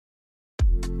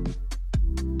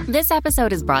This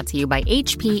episode is brought to you by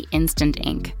HP Instant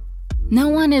Ink. No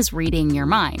one is reading your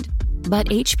mind, but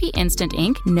HP Instant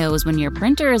Ink knows when your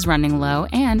printer is running low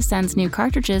and sends new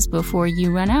cartridges before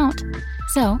you run out.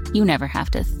 So you never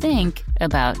have to think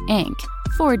about ink.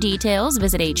 For details,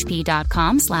 visit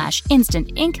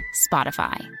hp.com/instant ink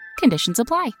Spotify. Conditions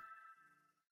apply.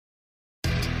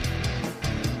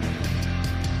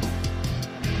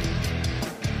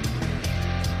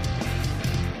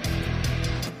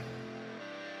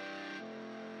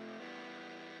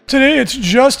 Today it's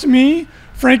just me.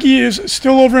 Frankie is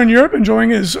still over in Europe enjoying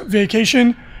his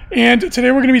vacation. And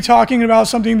today we're going to be talking about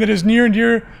something that is near and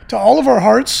dear to all of our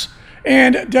hearts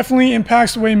and definitely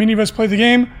impacts the way many of us play the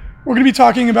game. We're going to be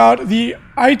talking about the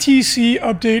ITC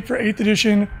update for 8th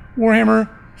edition Warhammer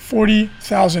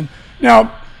 40,000.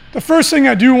 Now, the first thing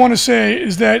I do want to say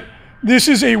is that this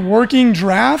is a working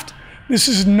draft. This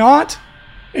is not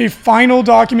a final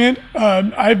document.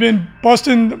 I've been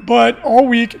busting the butt all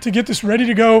week to get this ready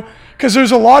to go because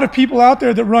there's a lot of people out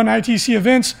there that run ITC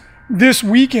events this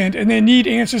weekend and they need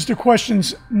answers to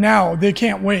questions now. They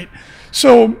can't wait.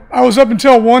 So I was up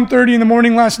until 1:30 in the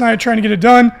morning last night trying to get it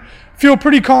done. Feel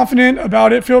pretty confident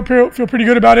about it. Feel pretty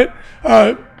good about it.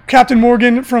 Captain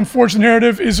Morgan from Forge the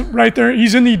Narrative is right there.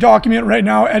 He's in the document right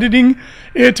now editing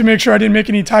it to make sure I didn't make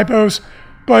any typos.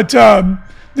 But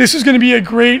this is going to be a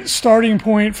great starting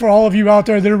point for all of you out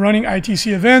there that are running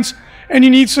ITC events, and you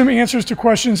need some answers to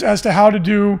questions as to how to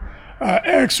do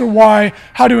X or Y,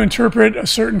 how to interpret a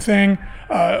certain thing.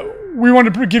 We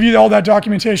want to give you all that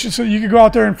documentation so that you can go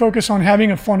out there and focus on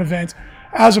having a fun event,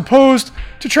 as opposed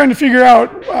to trying to figure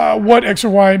out what X or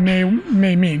Y may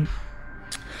mean.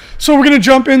 So we're going to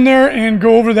jump in there and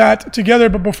go over that together,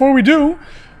 but before we do,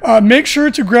 make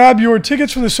sure to grab your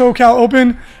tickets for the SoCal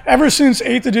Open. Ever since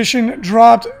 8th edition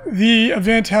dropped, the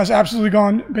event has absolutely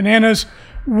gone bananas,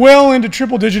 well into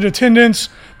triple-digit attendance.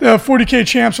 The 40K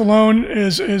Champs alone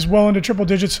is well into triple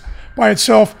digits by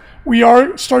itself. We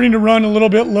are starting to run a little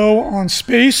bit low on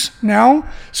space now,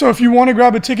 so if you want to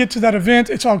grab a ticket to that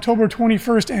event, it's October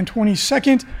 21st and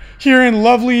 22nd here in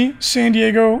lovely San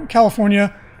Diego,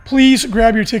 California. Please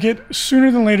grab your ticket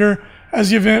sooner than later, as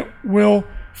the event will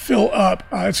fill up.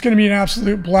 It's going to be an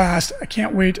absolute blast. I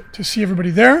can't wait to see everybody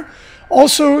there.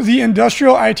 Also, the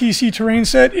Industrial ITC terrain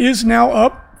set is now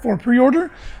up for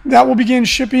pre-order. That will begin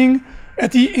shipping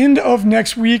at the end of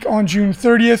next week on June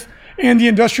 30th. And the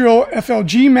Industrial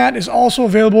FLG mat is also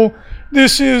available.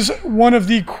 This is one of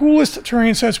the coolest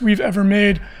terrain sets we've ever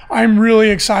made. I'm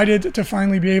really excited to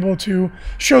finally be able to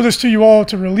show this to you all,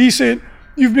 to release it.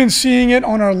 You've been seeing it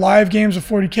on our live games of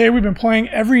 40K. We've been playing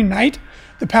every night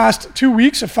the past 2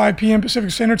 weeks at 5 p.m.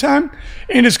 Pacific Standard Time,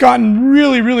 and it's gotten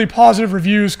really, really positive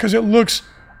reviews because it looks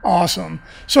awesome.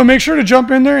 So make sure to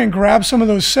jump in there and grab some of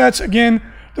those sets. Again,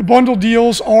 the bundle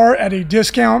deals are at a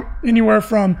discount, anywhere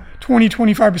from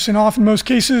 20-25% off in most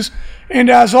cases. And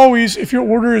as always, if your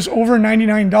order is over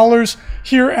 $99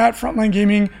 here at Frontline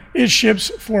Gaming, it ships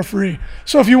for free.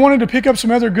 So if you wanted to pick up some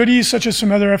other goodies, such as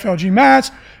some other FLG mats,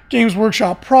 Games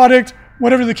Workshop product,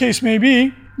 whatever the case may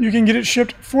be, you can get it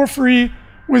shipped for free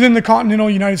within the continental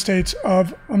United States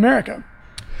of America.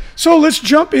 So let's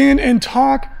jump in and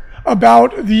talk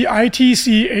about the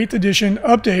ITC 8th edition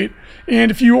update.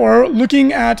 And if you are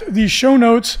looking at the show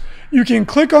notes, you can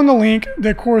click on the link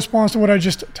that corresponds to what I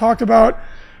just talked about,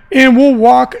 and we'll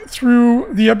walk through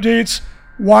the updates,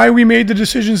 why we made the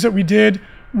decisions that we did,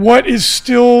 what is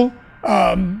still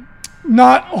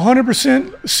not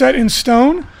 100% set in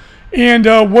stone, and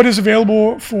what is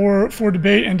available for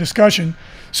debate and discussion.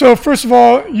 So first of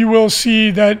all, you will see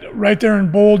that right there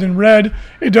in bold and red,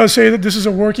 it does say that this is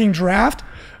a working draft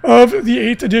of the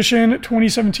 8th edition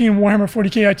 2017 Warhammer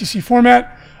 40K ITC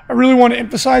format. I really want to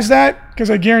emphasize that because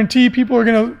I guarantee people are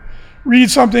going to read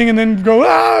something and then go,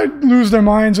 lose their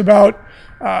minds about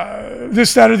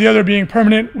this, that, or the other being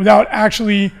permanent without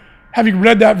actually having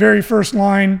read that very first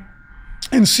line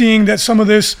and seeing that some of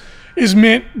this is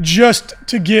meant just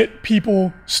to get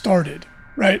people started,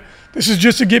 right? This is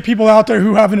just to get people out there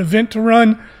who have an event to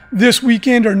run this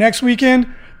weekend or next weekend.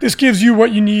 This gives you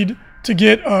what you need to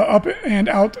get up and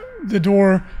out the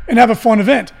door and have a fun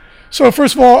event. So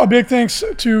first of all, a big thanks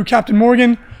to Captain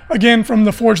Morgan, again, from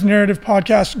the Forge the Narrative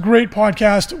podcast. Great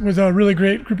podcast with a really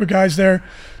great group of guys there.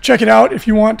 Check it out if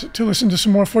you want to listen to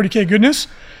some more 40K goodness.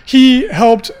 He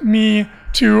helped me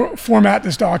to format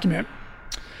this document.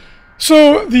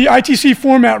 So the ITC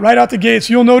format right out the gates,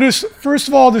 you'll notice, first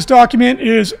of all, this document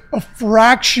is a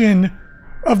fraction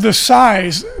of the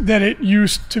size that it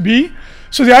used to be.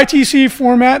 So the ITC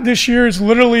format this year is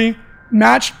literally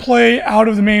matched play out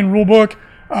of the main rulebook.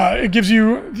 It gives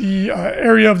you the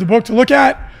area of the book to look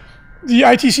at. The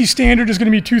ITC standard is going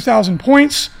to be 2,000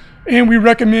 points, and we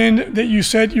recommend that you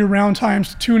set your round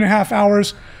times to 2.5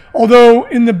 hours. Although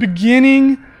in the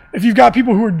beginning, if you've got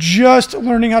people who are just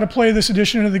learning how to play this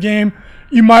edition of the game,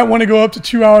 you might want to go up to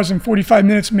 2 hours and 45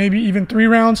 minutes, maybe even 3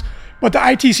 rounds. But the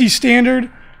ITC standard,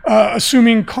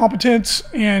 assuming competence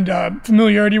and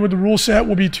familiarity with the rule set,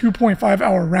 will be 2.5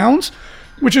 hour rounds,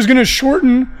 which is going to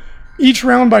shorten each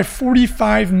round by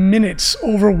 45 minutes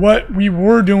over what we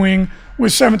were doing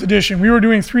with 7th edition. We were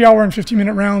doing 3 hour and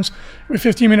 15-minute rounds with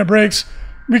 15-minute breaks.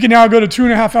 We can now go to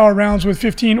 2.5 hour rounds with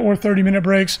 15 or 30-minute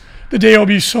breaks. The day will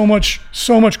be so much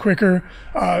quicker,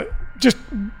 just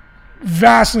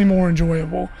vastly more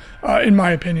enjoyable, in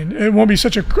my opinion. It won't be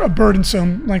such a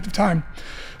burdensome length of time.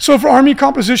 So for army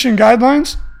composition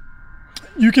guidelines,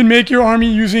 you can make your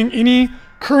army using any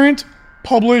current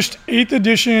published 8th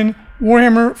edition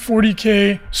Warhammer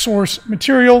 40K source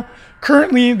material.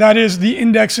 Currently, that is the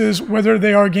indexes, whether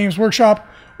they are Games Workshop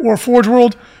or Forge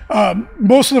World.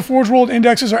 Most of the Forge World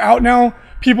indexes are out now.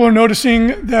 People are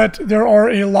noticing that there are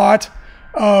a lot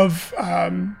of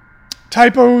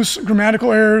typos,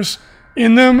 grammatical errors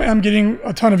in them. I'm getting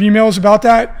a ton of emails about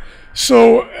that.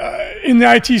 So in the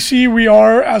ITC, we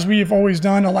are, as we have always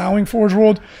done, allowing Forge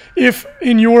World. If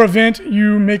in your event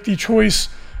you make the choice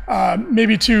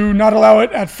maybe to not allow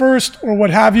it at first or what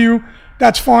have you,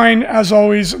 that's fine. As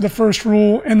always, the first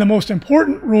rule and the most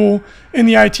important rule in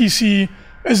the ITC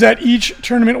is that each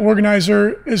tournament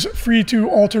organizer is free to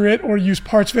alter it or use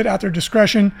parts of it at their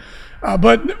discretion.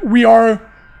 But we are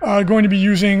going to be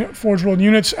using Forge World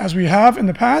units as we have in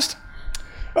the past.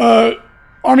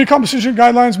 Army composition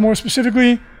guidelines, more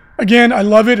specifically, again, I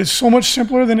love it. It's so much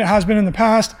simpler than it has been in the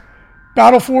past.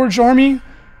 Battle Forged Army,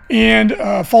 and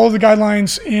follow the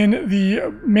guidelines in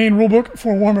the main rulebook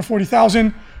for Warhammer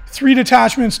 40,000. 3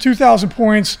 detachments, 2,000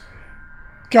 points.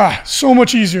 God, so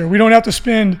much easier. We don't have to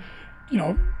spend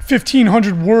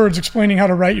 1,500 words explaining how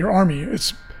to write your army.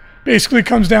 It's basically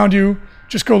comes down to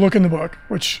just go look in the book,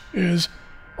 which is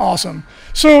awesome.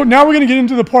 So now we're going to get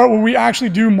into the part where we actually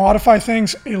do modify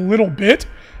things a little bit.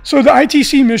 So the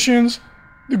ITC missions,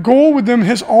 the goal with them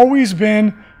has always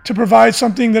been to provide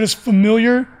something that is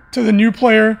familiar to the new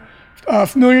player,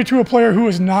 familiar to a player who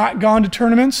has not gone to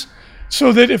tournaments,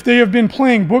 so that if they have been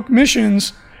playing book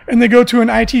missions and they go to an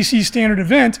ITC standard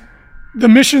event, the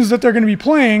missions that they're going to be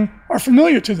playing are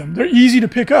familiar to them. They're easy to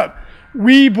pick up.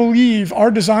 We believe our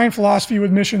design philosophy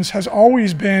with missions has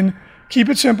always been keep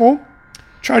it simple,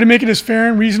 try to make it as fair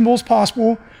and reasonable as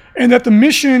possible, and that the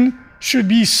mission should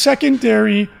be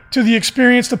secondary to the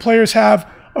experience the players have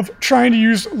of trying to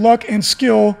use luck and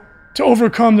skill to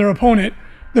overcome their opponent.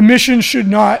 The mission should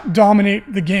not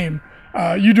dominate the game.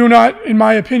 You do not, in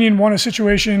my opinion, want a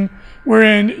situation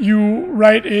wherein you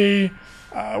write a,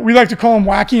 we like to call them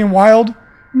wacky and wild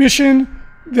mission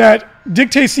that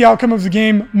dictates the outcome of the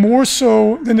game more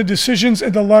so than the decisions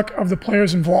and the luck of the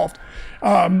players involved.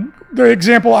 The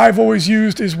example I've always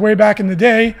used is way back in the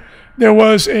day, there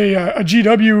was a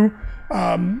GW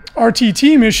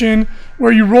RTT mission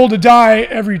where you rolled a die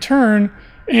every turn,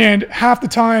 and half the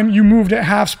time you moved at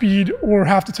half speed or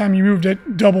half the time you moved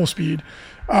at double speed.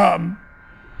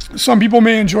 Some people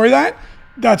may enjoy that.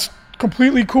 That's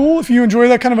completely cool. If you enjoy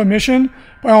that kind of a mission,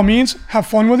 by all means, have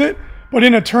fun with it. But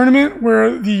in a tournament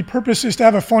where the purpose is to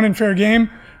have a fun and fair game,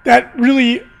 that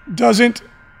really doesn't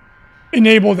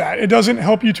enable that. It doesn't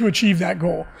help you to achieve that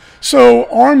goal. So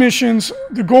our missions,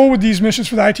 the goal with these missions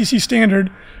for the ITC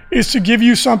standard is to give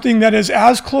you something that is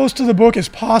as close to the book as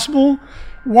possible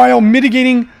while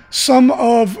mitigating some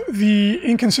of the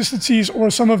inconsistencies or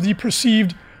some of the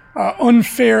perceived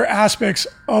unfair aspects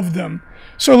of them.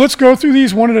 So let's go through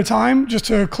these one at a time just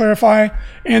to clarify,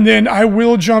 and then I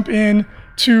will jump in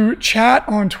to chat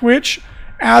on Twitch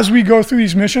as we go through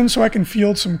these missions so I can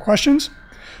field some questions.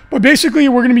 But basically,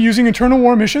 we're going to be using internal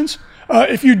war missions.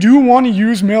 If you do want to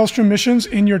use Maelstrom missions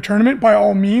in your tournament, by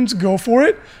all means, go for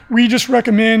it. We just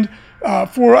recommend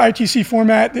for ITC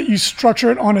format that you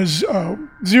structure it on a 0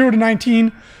 to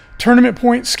 19 tournament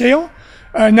point scale.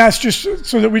 And that's just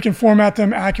so that we can format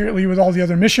them accurately with all the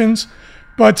other missions.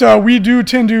 But we do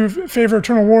tend to favor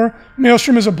Eternal War.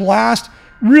 Maelstrom is a blast.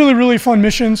 Really, really fun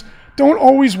missions. Don't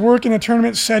always work in a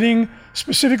tournament setting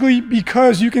specifically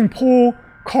because you can pull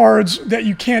cards that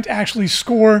you can't actually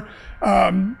score.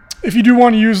 If you do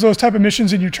want to use those type of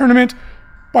missions in your tournament,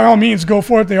 by all means, go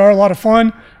for it. They are a lot of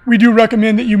fun. We do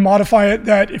recommend that you modify it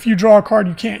that if you draw a card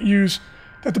you can't use,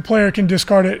 that the player can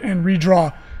discard it and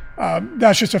redraw.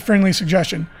 That's just a friendly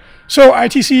suggestion. So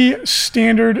ITC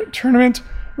standard tournament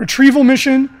retrieval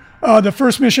mission. The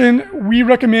first mission, we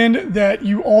recommend that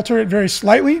you alter it very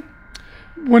slightly.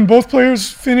 When both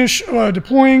players finish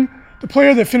deploying, the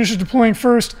player that finishes deploying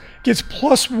first gets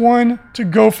 +1 to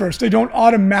go first. They don't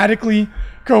automatically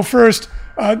go first.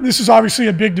 This is obviously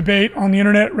a big debate on the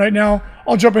internet right now.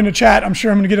 I'll jump into chat. I'm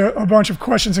sure I'm going to get a bunch of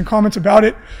questions and comments about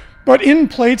it. But in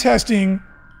playtesting,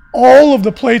 all of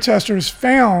the playtesters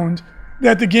found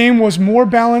that the game was more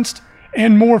balanced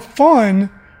and more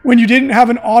fun when you didn't have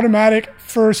an automatic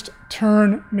first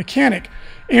turn mechanic.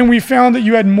 And we found that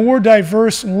you had more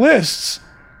diverse lists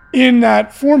in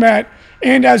that format.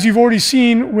 And as you've already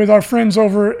seen with our friends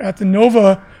over at the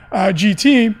Nova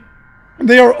GT,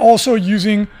 they are also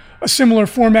using a similar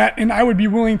format. And I would be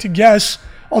willing to guess,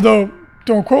 although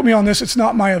don't quote me on this, it's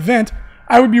not my event,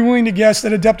 I would be willing to guess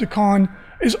that Adepticon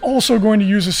is also going to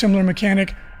use a similar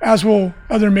mechanic, as will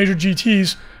other major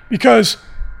GTs, because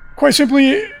quite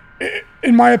simply,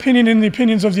 in my opinion, in the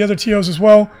opinions of the other TOs as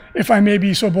well, if I may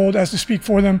be so bold as to speak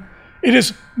for them, it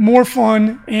is more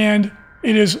fun and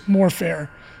it is more fair.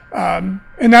 And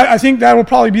that, I think that will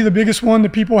probably be the biggest one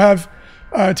that people have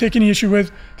taken issue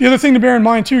with. The other thing to bear in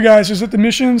mind too, guys, is that the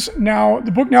missions now,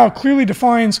 the book now clearly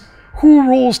defines who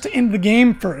rolls to end the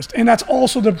game first, and that's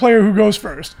also the player who goes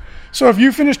first. So if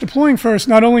you finish deploying first,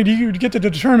 not only do you get to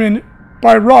determine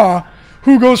by raw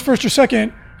who goes first or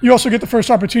second, you also get the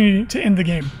first opportunity to end the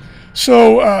game.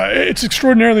 So it's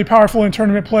extraordinarily powerful in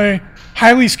tournament play.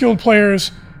 Highly skilled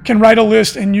players can write a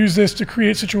list and use this to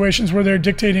create situations where they're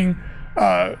dictating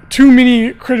too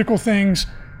many critical things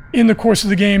in the course of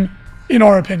the game, in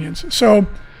our opinions. So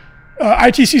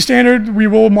ITC standard, we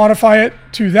will modify it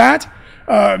to that.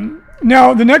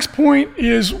 Now, the next point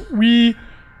is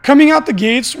coming out the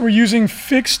gates, we're using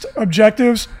fixed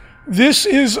objectives. This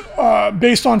is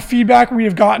based on feedback we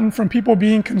have gotten from people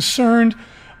being concerned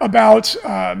about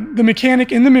the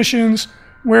mechanic in the missions,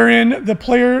 wherein the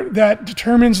player that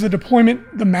determines the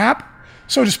deployment, the map,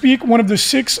 so to speak, one of the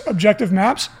 6 objective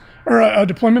maps, or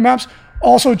deployment maps,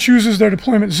 also chooses their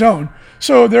deployment zone.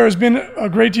 So there has been a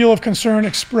great deal of concern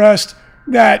expressed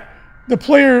that the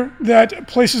player that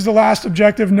places the last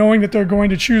objective, knowing that they're going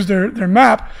to choose their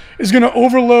map, is going to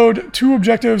overload 2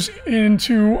 objectives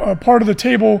into a part of the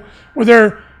table where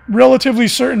they're relatively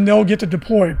certain they'll get to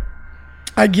deploy.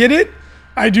 I get it.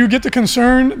 I do get the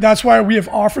concern. That's why we have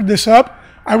offered this up.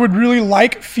 I would really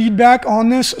like feedback on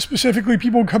this, specifically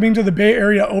people coming to the Bay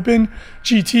Area Open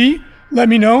GT. Let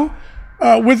me know.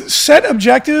 With set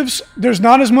objectives, there's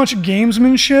not as much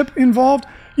gamesmanship involved.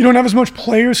 You don't have as much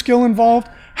player skill involved.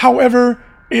 However,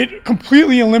 it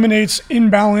completely eliminates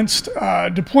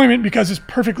imbalanced deployment because it's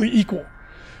perfectly equal.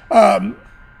 I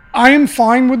am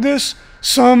fine with this.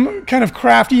 Some kind of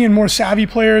crafty and more savvy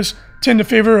players tend to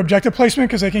favor objective placement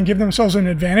because they can give themselves an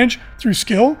advantage through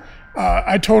skill.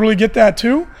 I totally get that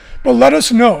too. But let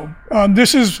us know.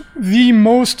 This is the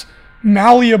most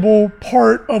malleable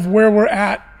part of where we're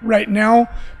at right now,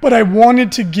 but I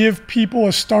wanted to give people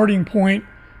a starting point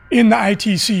in the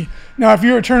ITC. Now, if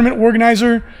you're a tournament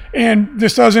organizer and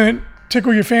this doesn't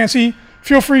tickle your fancy,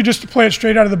 feel free just to play it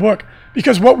straight out of the book,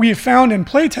 because what we have found in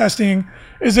playtesting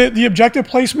is that the objective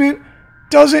placement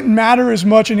doesn't matter as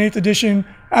much in 8th edition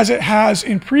as it has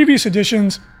in previous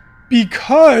editions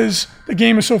because the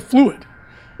game is so fluid,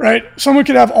 right? Someone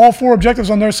could have all 4 objectives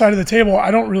on their side of the table.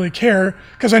 I don't really care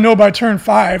because I know by turn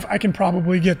 5 I can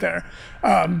probably get there.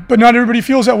 But not everybody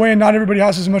feels that way, and not everybody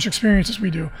has as much experience as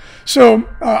we do. So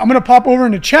I'm going to pop over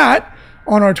into chat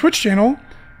on our Twitch channel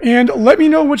and let me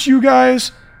know what you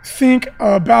guys think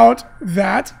about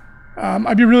that.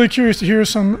 I'd be really curious to hear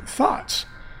some thoughts.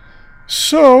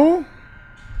 So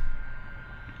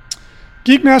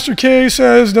Geekmaster K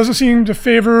says doesn't seem to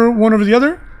favor one over the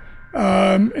other,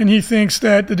 and he thinks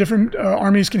that the different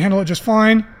armies can handle it just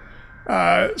fine.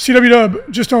 CW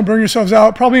Dub, just don't burn yourselves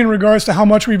out. Probably in regards to how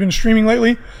much we've been streaming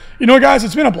lately. You know, guys,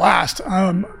 it's been a blast.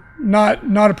 Not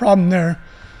a problem there.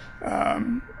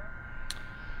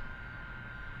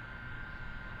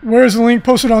 Where's the link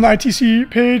posted on the ITC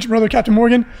page, Brother Captain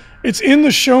Morgan? It's in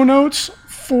the show notes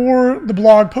for the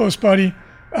blog post, buddy.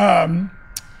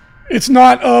 It's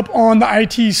not up on the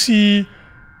ITC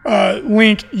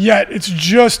link yet. It's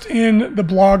just in the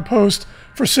blog post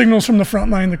for Signals from the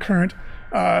Frontline, the current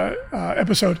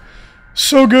episode.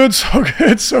 So good, so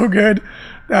good, so good.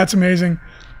 That's amazing.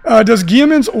 Does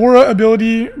Guilliman's aura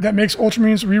ability that makes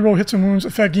Ultramarines reroll hits and wounds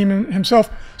affect Guilliman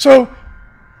himself? So,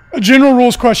 a general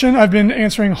rules question. I've been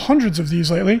answering hundreds of these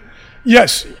lately.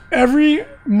 Yes, every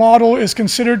model is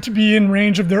considered to be in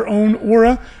range of their own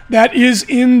aura. That is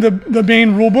in the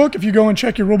main rulebook. If you go and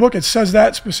check your rulebook, it says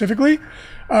that specifically.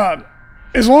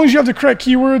 As long as you have the correct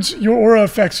keywords, your aura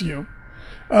affects you.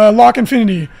 Lock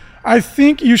Infinity. I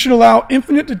think you should allow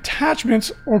infinite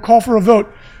detachments or call for a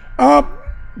vote.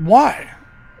 Why?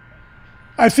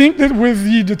 I think that with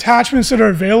the detachments that are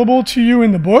available to you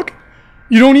in the book,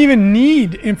 you don't even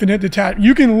need infinite detachment.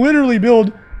 You can literally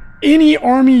build any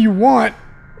army you want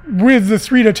with the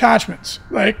 3 detachments.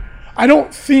 Like, I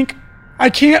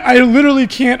literally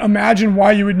can't imagine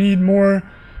why you would need more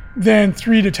than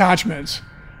 3 detachments.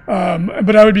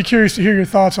 But I would be curious to hear your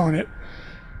thoughts on it.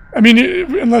 I mean,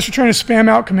 unless you're trying to spam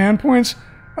out command points,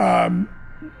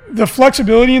 the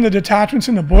flexibility in the detachments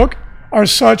in the book are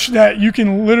such that you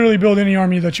can literally build any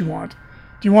army that you want.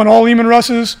 Do you want all Leman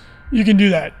Russes? You can do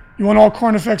that. You want all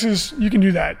Carnifexes? You can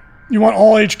do that. You want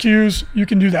all HQs? You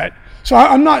can do that. So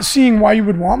I'm not seeing why you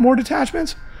would want more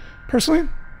detachments, personally.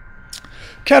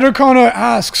 Katarkana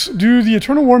asks, do the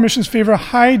Eternal War missions favor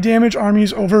high damage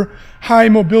armies over high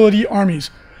mobility armies?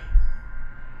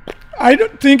 I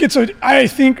think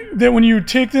that when you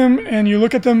take them and you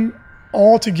look at them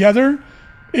all together,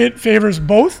 it favors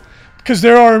both, because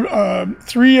there are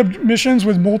 3 missions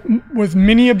with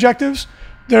many objectives.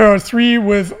 There are 3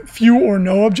 with few or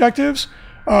no objectives.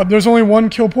 There's only 1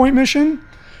 kill point mission.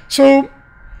 So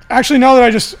actually, now that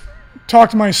I just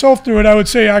talked myself through it, I would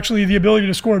say actually the ability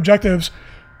to score objectives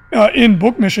in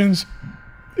book missions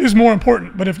is more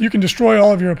important. But if you can destroy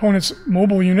all of your opponent's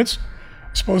mobile units,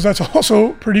 I suppose that's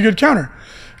also pretty good counter.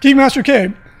 Geekmaster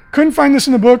K, couldn't find this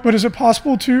in the book, but is it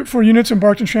possible for units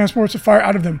embarked in transports to fire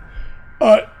out of them?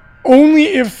 Only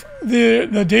if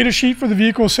the data sheet for the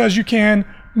vehicle says you can,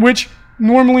 which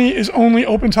normally is only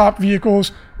open-top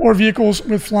vehicles or vehicles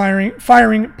with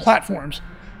firing platforms.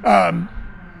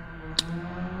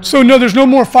 So no, there's no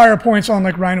more fire points on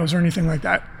like rhinos or anything like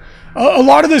that. A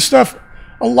lot of this stuff,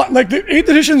 like the 8th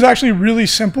edition is actually really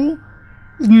simple.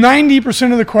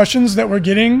 90% of the questions that we're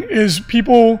getting is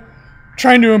people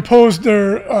trying to impose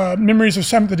their memories of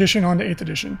 7th edition onto 8th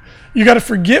edition. You got to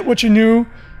forget what you knew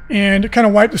and kind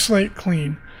of wipe the slate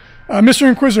clean. Mr.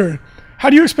 Inquisitor, how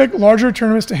do you expect larger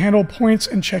tournaments to handle points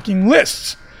and checking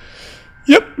lists?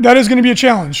 Yep, that is going to be a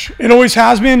challenge. It always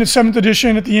has been. It's 7th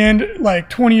edition. At the end, like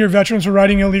 20-year veterans are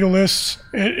writing illegal lists.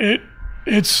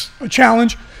 It's a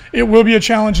challenge. It will be a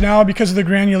challenge now because of the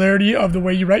granularity of the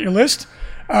way you write your list.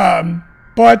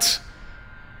 But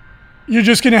you're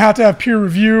just going to have peer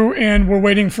review, and we're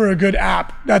waiting for a good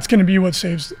app. That's going to be what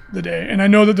saves the day. And I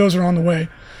know that those are on the way.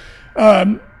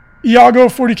 Iago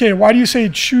 40K, why do you say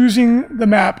choosing the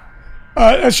map?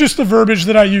 That's just the verbiage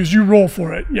that I use. You roll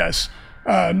for it, yes.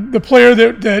 The player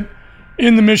that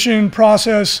in the mission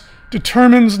process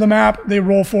determines the map, they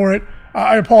roll for it.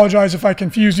 I apologize if I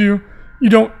confuse you. You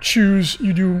don't choose,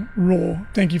 you do roll.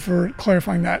 Thank you for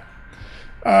clarifying that.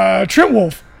 Trent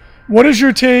Wolf, what is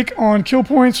your take on kill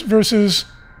points versus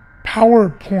power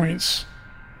points,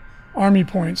 army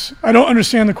points? I don't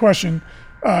understand the question,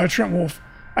 Trent Wolf.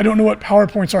 I don't know what power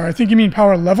points are. I think you mean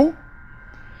power level.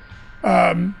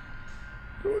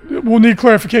 We'll need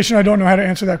clarification. I don't know how to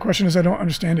answer that question as I don't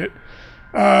understand it.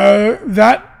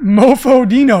 That Mofo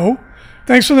Dino,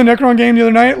 thanks for the Necron game the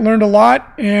other night. Learned a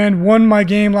lot and won my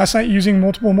game last night using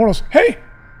multiple immortals. Hey,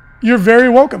 you're very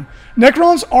welcome.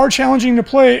 Necrons are challenging to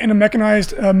play in a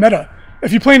mechanized meta.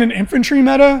 If you play in an infantry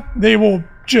meta, they will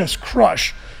just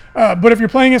crush. But if you're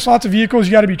playing against lots of vehicles,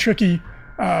 you got to be tricky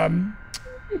to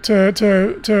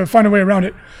find a way around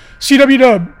it. CW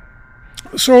Dub.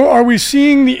 So are we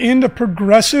seeing the end of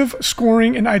progressive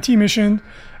scoring in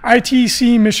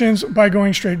ITC missions by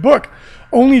going straight book?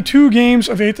 Only 2 games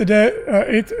of 8th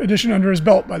edition under his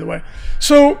belt, by the way.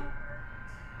 So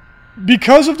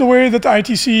because of the way that the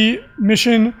ITC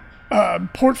mission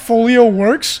portfolio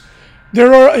works,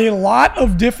 there are a lot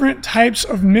of different types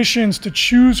of missions to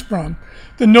choose from.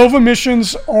 The Nova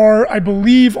missions are, I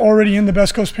believe, already in the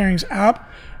Best Coast Pairings app.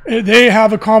 They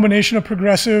have a combination of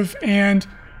progressive and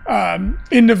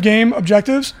end of game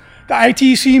objectives. The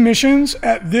ITC missions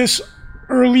at this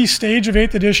early stage of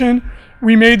 8th edition,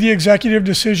 we made the executive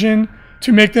decision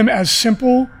to make them as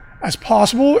simple as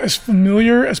possible, as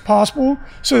familiar as possible,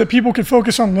 so that people could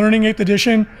focus on learning 8th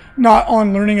edition, not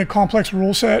on learning a complex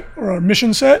rule set or a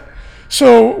mission set.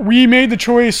 So we made the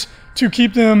choice to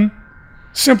keep them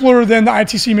simpler than the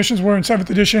ITC missions were in 7th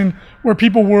edition, where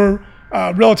people were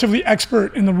relatively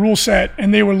expert in the rule set,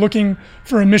 and they were looking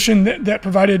for a mission that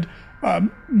provided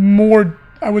more,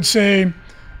 I would say,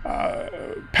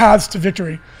 paths to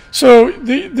victory. So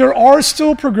there are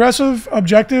still progressive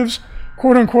objectives,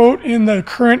 quote unquote, in the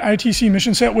current ITC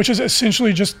mission set, which is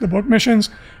essentially just the book missions,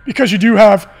 because you do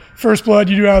have First Blood,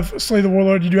 you do have Slay the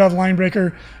Warlord, you do have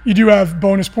Linebreaker, you do have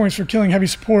bonus points for killing heavy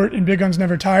support in Big Guns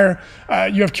Never Tire,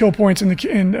 you have kill points in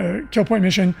the kill point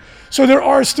mission. So there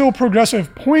are still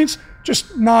progressive points,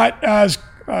 just not as,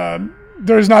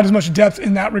 there is not as much depth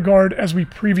in that regard as we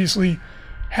previously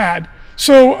had.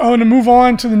 So I'm going to move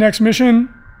on to the next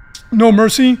mission, No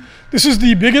Mercy. This is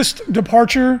the biggest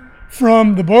departure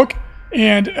from the book,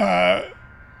 and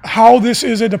how this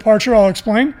is a departure I'll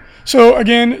explain. So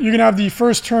again, you're going to have the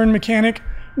first turn mechanic,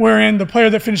 wherein the player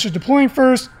that finishes deploying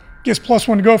first gets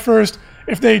 +1 to go first.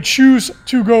 If they choose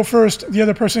to go first, the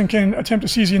other person can attempt to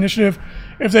seize the initiative.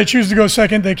 If they choose to go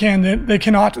second, they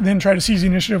cannot then try to seize the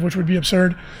initiative, which would be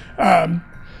absurd.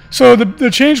 So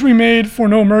the change we made for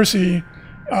No Mercy,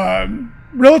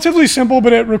 relatively simple,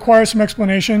 but it requires some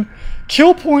explanation.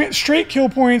 Straight kill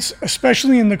points,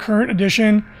 especially in the current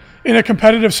edition, in a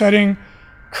competitive setting,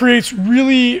 creates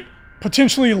really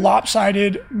potentially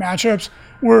lopsided matchups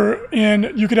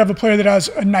wherein you could have a player that has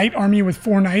a knight army with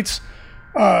 4 knights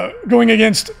going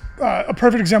against a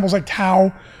perfect example is like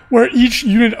Tau, where each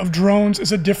unit of drones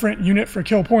is a different unit for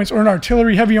kill points, or an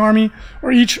artillery heavy army,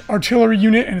 or each artillery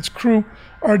unit and its crew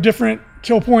are a different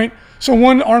kill point. So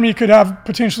one army could have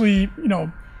potentially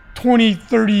 20,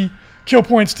 30 kill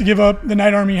points to give up. The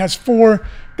knight army has 4.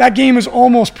 That game is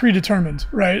almost predetermined,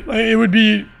 right? It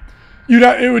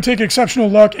would take exceptional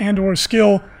luck and or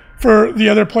skill for the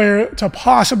other player to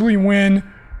possibly win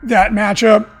that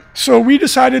matchup. So we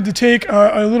decided to take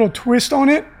a little twist on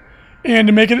it and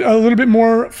to make it a little bit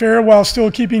more fair while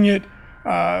still keeping it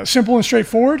simple and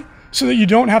straightforward, so that you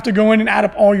don't have to go in and add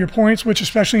up all your points, which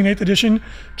especially in 8th edition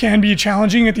can be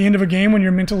challenging at the end of a game when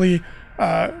you're mentally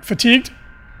fatigued.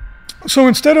 So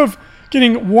instead of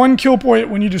getting 1 kill point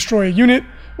when you destroy a unit,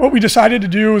 what we decided to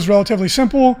do is relatively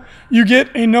simple. You get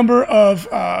a number of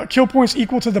kill points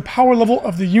equal to the power level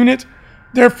of the unit.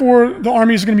 Therefore, the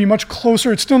army is going to be much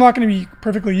closer. It's still not going to be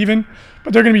perfectly even,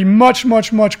 but they're going to be much,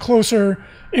 much, much closer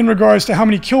in regards to how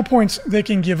many kill points they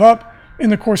can give up in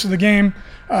the course of the game.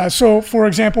 So, for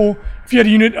example, if you had a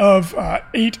unit of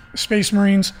 8 Space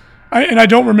Marines, and I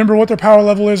don't remember what their power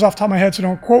level is off the top of my head, so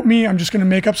don't quote me. I'm just going to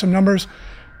make up some numbers.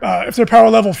 If they're power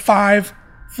level 5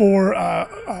 for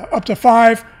up to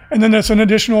 5, and then there's an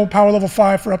additional power level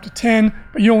 5 for up to 10,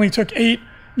 but you only took 8,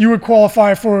 you would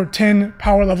qualify for 10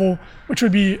 power level, which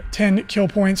would be 10 kill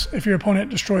points if your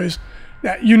opponent destroys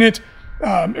that unit.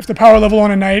 If the power level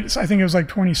on a knight, I think it was like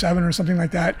 27 or something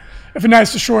like that. If a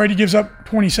knight's destroyed, he gives up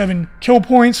 27 kill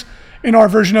points in our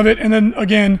version of it. And then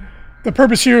again, the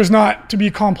purpose here is not to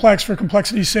be complex for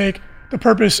complexity's sake. The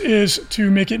purpose is to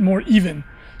make it more even,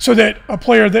 so that a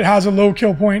player that has a low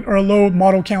kill point or a low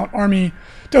model count army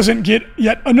doesn't get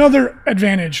yet another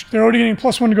advantage. They're already getting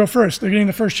 +1 to go first. They're getting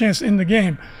the first chance in the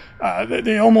game.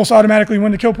 They almost automatically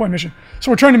win the kill point mission.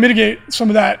 So we're trying to mitigate some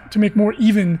of that to make more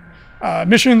even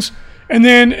missions. And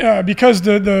then because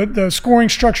the scoring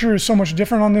structure is so much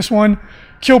different on this one,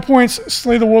 kill points,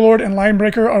 Slay the Warlord and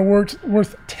Linebreaker are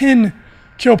worth 10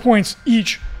 kill points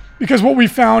each. Because what we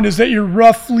found is that you're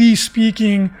roughly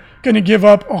speaking going to give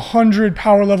up 100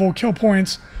 power level kill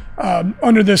points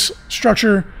under this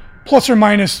structure, plus or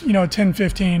minus 10,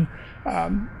 15.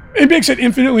 It makes it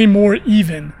infinitely more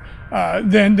even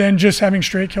than just having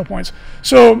straight kill points.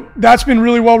 So that's been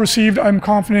really well received. I'm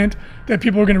confident that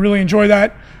people are going to really enjoy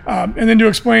that. And then to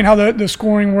explain how the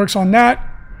scoring works on that,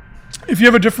 if you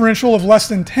have a differential of less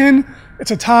than 10,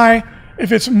 it's a tie.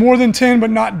 If it's more than 10 but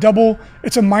not double,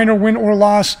 it's a minor win or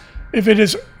loss. If it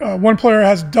is one player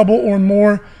has double or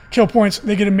more kill points,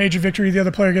 they get a major victory. The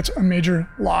other player gets a major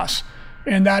loss.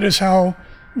 And that is how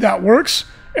that works.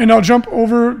 And I'll jump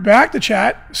over back to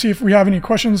chat, see if we have any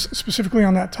questions specifically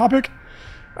on that topic.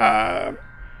 Lock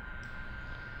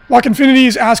Infinity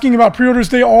is asking about pre-orders.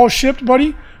 They all shipped,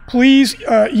 buddy. Please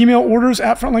email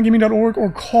orders@frontlinegaming.org or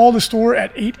call the store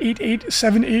at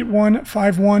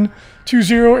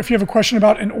 888-781-5120 if you have a question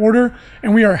about an order,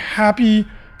 and we are happy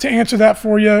to answer that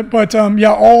for you. But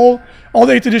yeah, all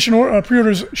the 8th edition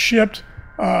pre-orders shipped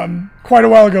quite a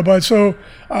while ago, bud. So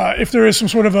if there is some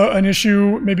sort of an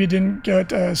issue, maybe it didn't get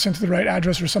sent to the right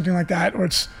address or something like that, or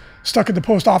it's stuck at the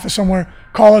post office somewhere,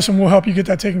 call us and we'll help you get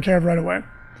that taken care of right away.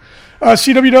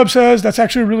 CW Dub says, that's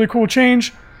actually a really cool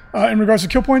change in regards to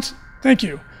kill points. Thank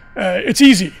you. It's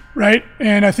easy, right?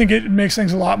 And I think it makes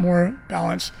things a lot more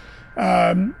balanced.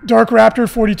 Dark Raptor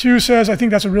 42 says, I think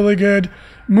that's a really good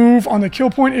move on the kill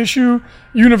point issue.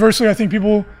 Universally, I think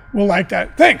people will like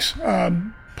that. Thanks.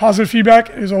 Positive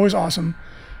feedback is always awesome.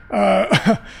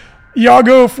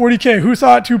 Iago 40K, who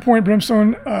thought 2-point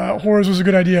Brimstone horrors was a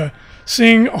good idea?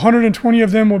 Seeing 120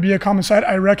 of them will be a common sight,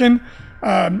 I reckon.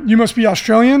 You must be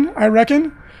Australian, I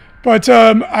reckon. But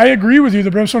I agree with you.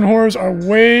 The Brimstone horrors are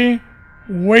way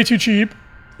too cheap.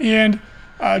 And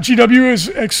GW has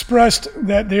expressed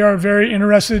that they are very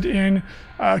interested in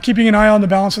keeping an eye on the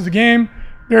balance of the game,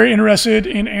 very interested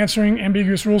in answering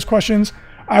ambiguous rules questions.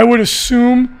 I would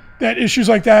assume that issues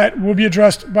like that will be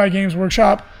addressed by Games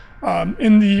Workshop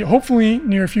in the hopefully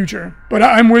near future. But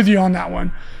I'm with you on that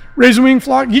one. Razorwing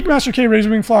Flock, Geekmaster K,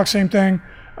 Razorwing Flock, same thing.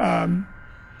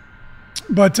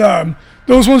 But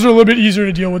those ones are a little bit easier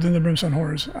to deal with than the Brimstone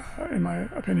Horrors, in my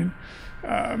opinion.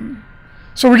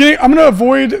 So I'm going to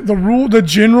avoid the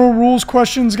general rules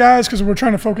questions, guys, because we're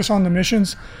trying to focus on the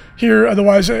missions here.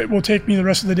 Otherwise, it will take me the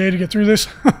rest of the day to get through this.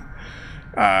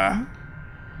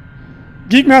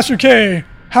 Geekmaster K,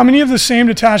 how many of the same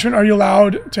detachment are you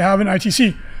allowed to have in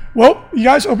ITC? Well, you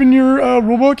guys open your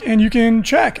rulebook and you can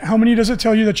check how many does it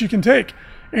tell you that you can take.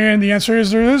 And the answer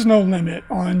is there is no limit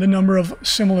on the number of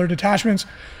similar detachments.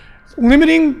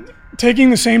 Limiting taking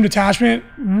the same detachment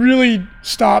really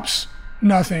stops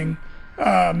nothing.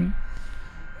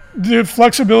 The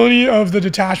flexibility of the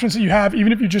detachments that you have,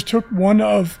 even if you just took one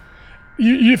of,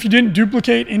 if you didn't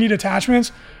duplicate any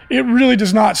detachments, it really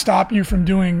does not stop you from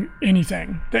doing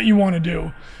anything that you want to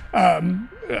do.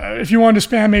 If you wanted to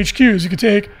spam HQs, you could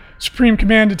take Supreme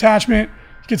Command detachment,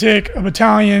 you could take a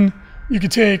battalion, you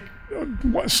could take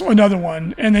another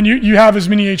one, and then you have as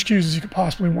many HQs as you could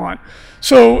possibly want.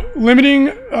 So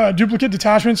limiting duplicate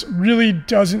detachments really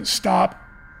doesn't stop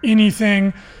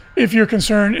anything if your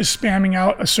concern is spamming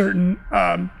out a certain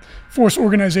force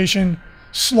organization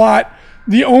slot.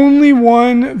 The only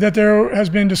one that there has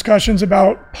been discussions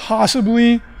about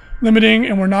possibly limiting,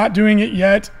 and we're not doing it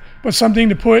yet, but something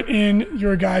to put in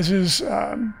your guys's,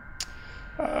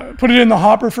 put it in the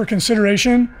hopper for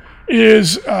consideration,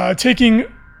 is taking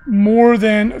more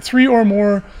than 3 or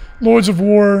more Lords of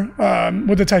War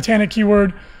with the Titanic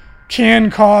keyword can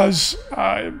cause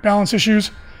balance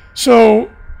issues.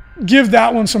 So give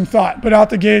that one some thought. But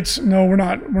out the gates, no, we're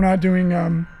not doing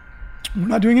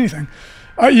anything.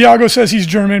 Iago says he's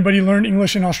German, but he learned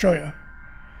English in Australia.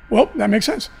 Well, that makes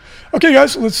sense. Okay,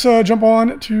 guys, let's jump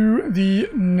on to the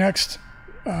next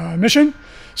mission.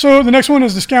 So the next one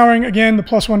is the Scouring. Again, the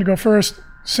 +1 to go first.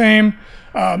 Same.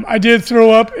 I did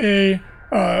throw up a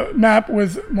map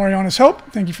with Mariana's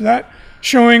help. Thank you for that.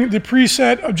 Showing the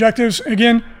preset objectives.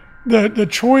 Again, the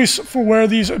choice for where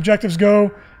these objectives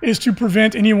go is to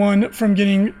prevent anyone from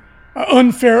getting an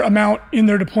unfair amount in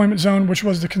their deployment zone, which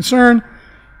was the concern.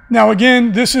 Now,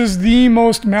 again, this is the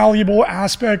most malleable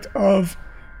aspect of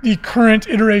the current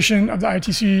iteration of the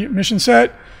ITC mission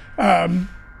set.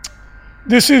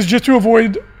 This is just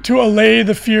to allay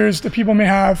the fears that people may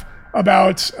have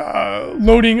about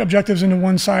loading objectives into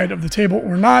one side of the table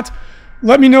or not.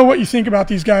 Let me know what you think about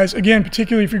these guys, again,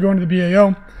 particularly if you're going to the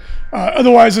BAO.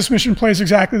 Otherwise, this mission plays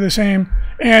exactly the same,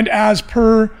 and as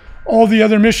per all the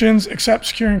other missions except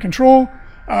Secure and Control,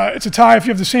 it's a tie if you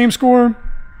have the same score,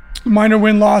 minor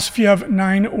win-loss if you have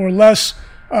 9 or less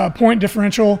point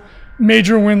differential,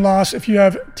 major win-loss if you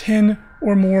have 10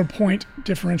 or more point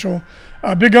differential.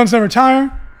 Big guns never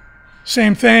tire.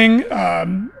 Same thing.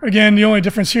 Again, the only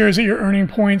difference here is that you're earning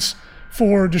points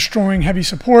for destroying heavy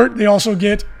support. They also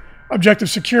get objective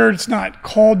secured. It's not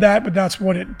called that, but that's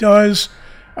what it does.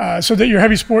 So that your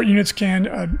heavy support units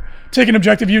can take an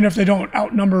objective even if they don't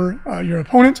outnumber your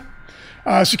opponent.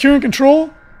 Secure and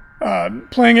Control,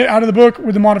 playing it out of the book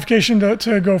with the modification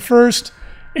to go first.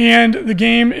 And the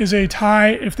game is a tie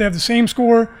if they have the same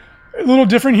score. A little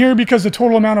different here because the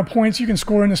total amount of points you can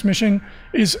score in this mission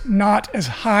is not as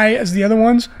high as the other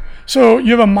ones. So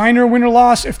you have a minor win or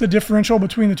loss if the differential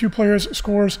between the two players'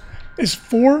 scores is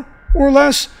 4 or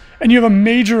less, and you have a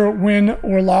major win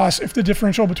or loss if the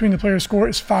differential between the players' score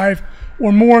is 5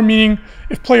 or more, meaning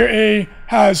if player A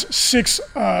has 6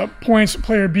 points,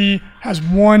 player B has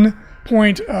 1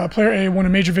 point, player A won a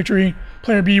major victory,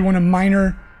 player B won a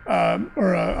minor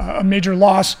or a major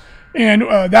loss. And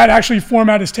that actually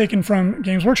format is taken from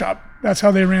Games Workshop. That's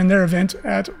how they ran their event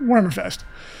at Warhammer Fest.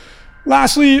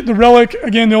 Lastly, the Relic.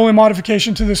 Again, the only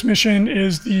modification to this mission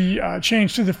is the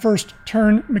change to the first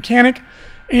turn mechanic.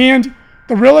 And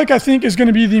the Relic, I think, is going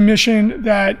to be the mission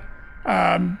that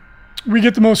we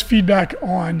get the most feedback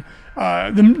on.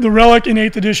 The Relic in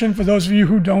 8th edition, for those of you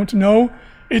who don't know,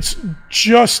 it's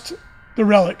just the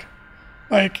Relic.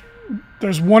 Like,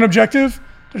 there's one objective,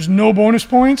 there's no bonus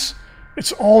points,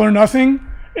 it's all or nothing,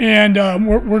 and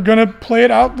we're going to play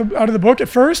it out of the book at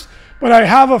first, but I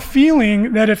have a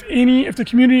feeling that if the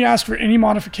community asks for any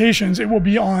modifications, it will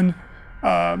be on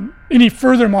any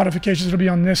further modifications, it'll be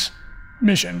on this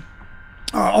mission.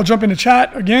 I'll jump into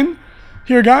chat again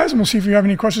here, guys, and we'll see if you have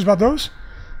any questions about those.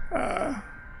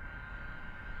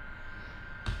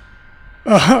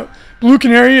 Blue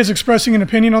Canary is expressing an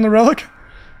opinion on the Relic,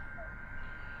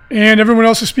 and everyone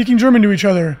else is speaking German to each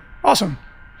other. Awesome.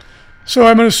 So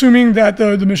I'm assuming that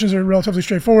the missions are relatively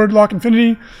straightforward. Lock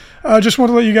Infinity, just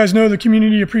want to let you guys know the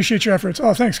community appreciates your efforts.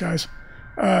 Oh, thanks, guys.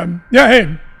 Yeah,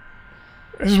 hey,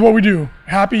 This is what we do.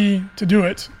 Happy to do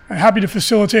it. I'm happy to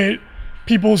facilitate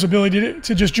people's ability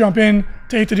to just jump in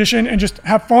to 8th edition and just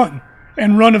have fun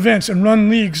and run events and run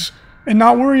leagues and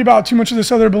not worry about too much of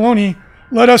this other baloney.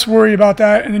 Let us worry about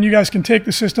that, and then you guys can take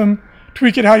the system,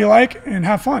 tweak it how you like, and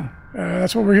have fun.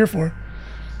 That's what we're here for.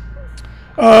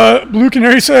 Blue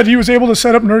Canary said he was able to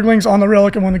set up Nurglings on the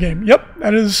Relic and won the game. Yep,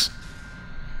 that's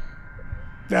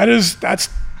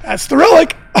the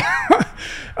Relic.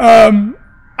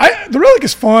 The Relic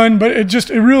is fun, but it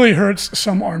really hurts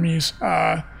some armies.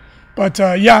 Yeah,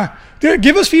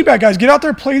 give us feedback, guys. Get out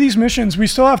there, play these missions. We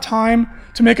still have time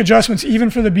to make adjustments, even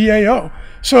for the BAO.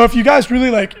 So if you guys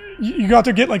really you got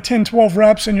to get 10, 12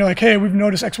 reps, and you're like, hey, we've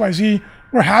noticed XYZ,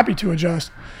 we're happy to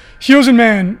adjust. Heels and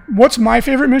Man, what's my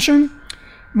favorite mission?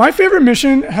 My favorite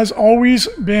mission has always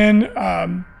been,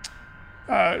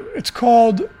 it's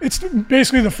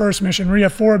basically the first mission where you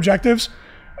have 4 objectives.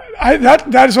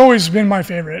 That has always been my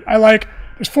favorite.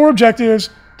 There's 4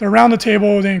 objectives, they're around the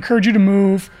table, they encourage you to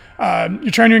move,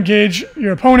 you're trying to engage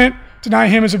your opponent, deny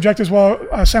him his objectives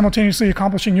while simultaneously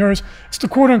accomplishing yours. It's the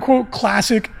quote-unquote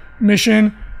classic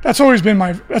mission. That's always been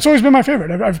my favorite.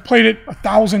 I've played it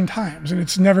 1,000 times, and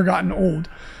it's never gotten old.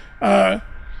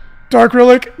 Dark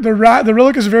Relic, the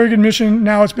Relic is a very good mission.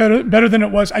 Now it's better than it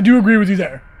was. I do agree with you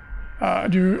there.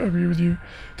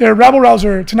 There, Rabble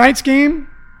Rouser, tonight's game,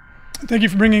 thank you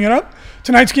for bringing it up.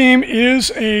 Tonight's game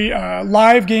is a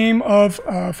live game of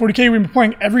 40K. We've been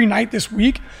playing every night this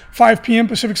week, 5 p.m.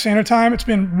 Pacific Standard Time. It's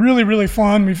been really, really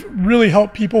fun. We've really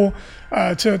helped people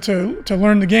to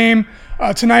learn the game.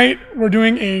 Tonight, we're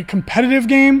doing a competitive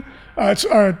game. It's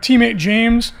our teammate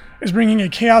James is bringing a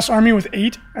Chaos Army with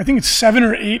 8. I think it's 7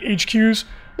 or 8 HQs,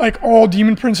 all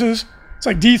Demon Princes. It's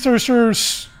D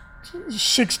Thirster,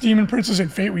 6 Demon Princes,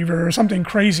 and Fate Weaver or something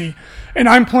crazy. And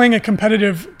I'm playing a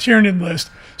competitive Tyranid list.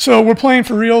 So we're playing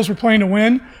for reals. We're playing to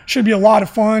win. Should be a lot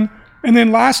of fun. And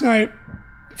then last night,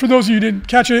 for those of you who didn't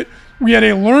catch it, we had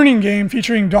a learning game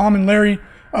featuring Dom and Larry.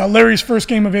 Larry's first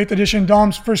game of 8th edition,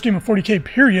 Dom's first game of 40K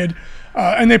period.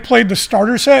 And they played the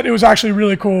starter set. It was actually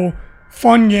really cool.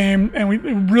 Fun game, and we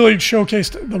really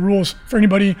showcased the rules for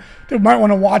anybody that might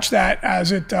want to watch that,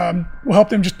 as it will help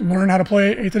them just learn how to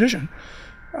play 8th edition.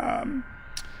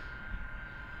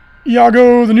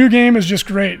 Iago, the new game is just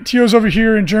great. TOs over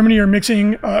here in Germany are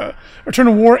mixing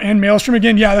Eternal War and Maelstrom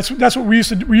again. Yeah, that's what we used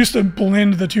to do. We used to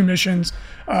blend the 2 missions,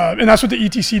 and that's what the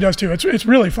ETC does too. It's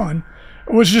really fun.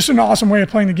 It was just an awesome way of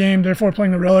playing the game. Therefore,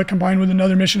 playing the Relic combined with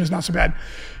another mission is not so bad.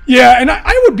 Yeah, and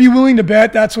I would be willing to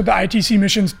bet that's what the ITC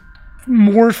missions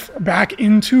morph back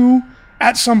into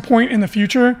at some point in the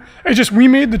future. It's just we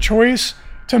made the choice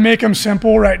to make them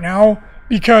simple right now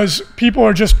because people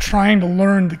are just trying to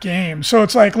learn the game. So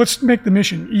it's let's make the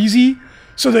mission easy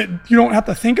so that you don't have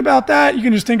to think about that. You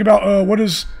can just think about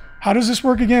how does this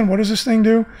work again? What does this thing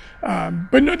do?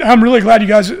 But no, I'm really glad you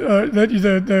guys that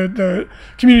the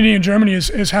community in Germany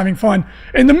is having fun.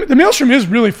 And the Maelstrom is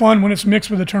really fun when it's mixed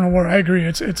with Eternal War. I agree.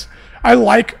 I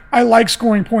like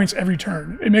scoring points every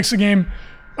turn. It makes the game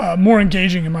more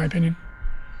engaging, in my opinion.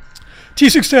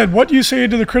 T6 said, what do you say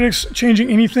to the critics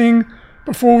changing anything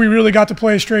before we really got to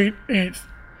play straight 8th?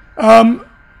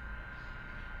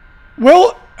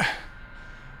 Well,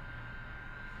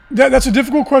 that's a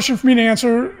difficult question for me to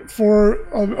answer for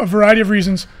a variety of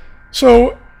reasons.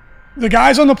 So the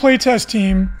guys on the playtest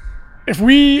team, if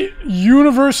we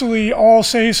universally all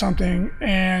say something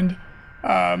and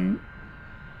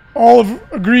all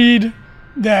have agreed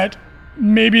that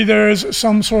maybe there's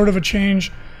some sort of a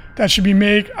change that should be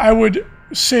made, I would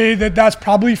say that that's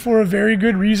probably for a very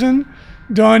good reason,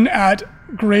 done at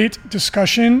great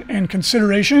discussion and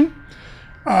consideration.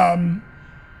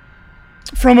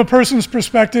 From a person's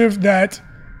perspective that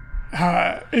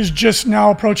is just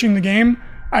now approaching the game,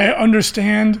 I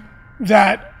understand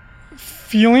that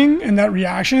feeling and that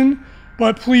reaction,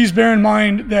 but please bear in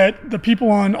mind that the people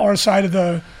on our side of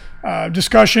the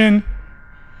discussion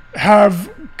have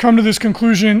come to this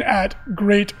conclusion at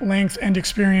great length and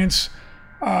experience.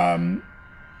 I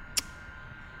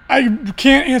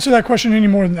can't answer that question any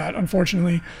more than that,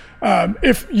 unfortunately.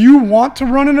 If you want to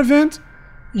run an event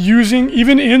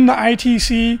even in the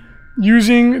ITC,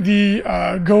 using the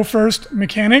go first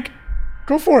mechanic,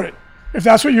 go for it. If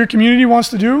that's what your community wants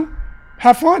to do,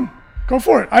 have fun. Go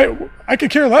for it. I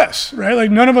could care less, right?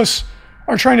 None of us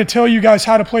are trying to tell you guys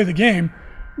how to play the game.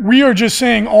 We are just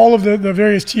saying all of the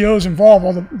various TOs involved,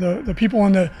 all the people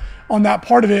on that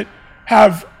part of it,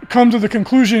 have come to the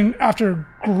conclusion after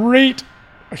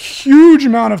a huge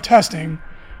amount of testing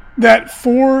that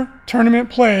for tournament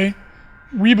play,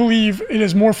 we believe it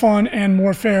is more fun and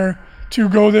more fair to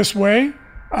go this way.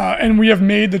 And we have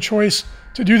made the choice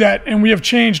to do that. And we have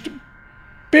changed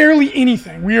barely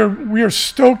anything. We are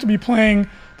stoked to be playing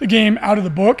the game out of the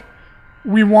book.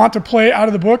 We want to play out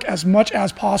of the book as much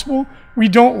as possible. We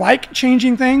don't like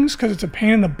changing things because it's a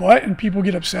pain in the butt and people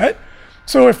get upset.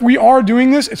 So if we are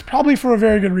doing this, it's probably for a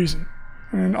very good reason.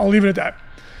 And I'll leave it at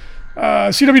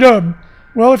that. CW Dub.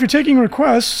 Well, if you're taking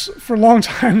requests for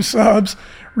long-time subs,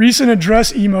 recent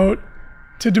address emote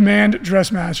to demand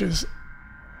dress matches.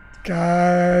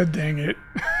 God dang it.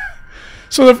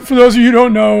 So for those of you who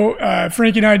don't know,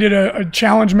 Frankie and I did a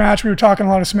challenge match. We were talking a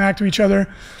lot of smack to each other.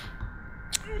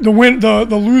 The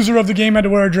loser of the game had to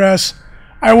wear a dress.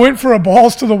 I went for a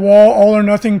balls to the wall, all or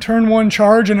nothing, turn 1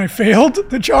 charge, and I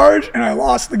failed the charge, and I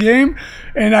lost the game,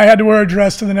 and I had to wear a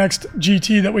dress to the next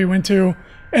GT that we went to.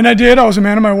 And I did. I was a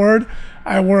man of my word.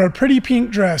 I wore a pretty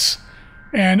pink dress,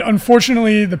 and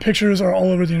unfortunately, the pictures are all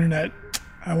over the internet.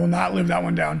 I will not live that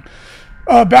one down.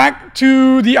 Back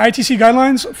to the ITC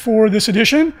guidelines for this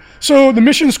edition. So the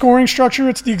mission scoring structure,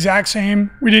 it's the exact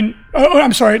same. We didn't,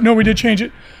 we did change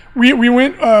it. We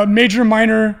went major,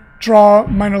 minor, draw,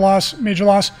 minor loss, major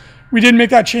loss. We didn't make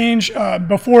that change.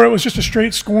 Before it was just a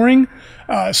straight scoring.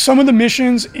 Some of the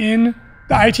missions in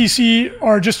the ITC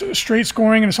are just straight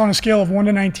scoring and it's on a scale of 1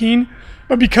 to 19.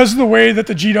 But because of the way that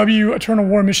the GW Eternal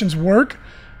War missions work,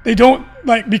 they don't,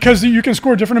 because you can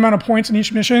score a different amount of points in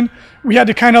each mission, we had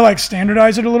to kind of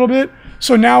standardize it a little bit.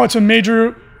 So now it's a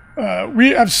major,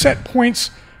 we have set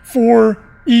points for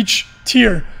each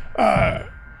tier.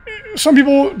 Some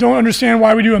people don't understand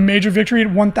why we do a major victory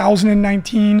at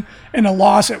 1,019 and a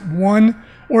loss at 1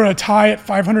 or a tie at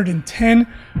 510.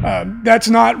 That's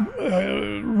not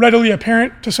readily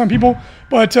apparent to some people.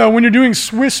 But when you're doing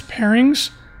Swiss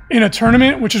pairings in a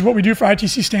tournament, which is what we do for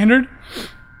ITC Standard,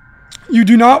 you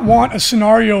do not want a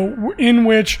scenario in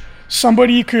which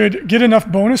somebody could get enough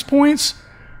bonus points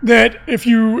that if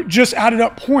you just added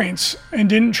up points and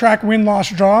didn't track win,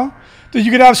 loss, draw, that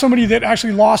you could have somebody that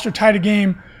actually lost or tied a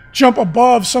game jump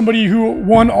above somebody who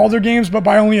won all their games but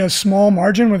by only a small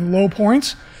margin with low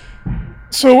points.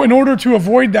 So in order to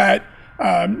avoid that,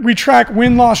 we track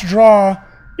win, loss, draw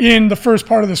in the first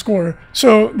part of the score.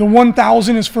 So the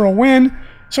 1,000 is for a win.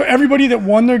 So everybody that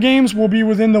won their games will be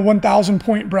within the 1,000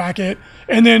 point bracket,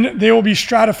 and then they will be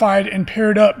stratified and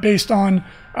paired up based on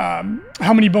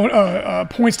how many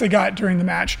points they got during the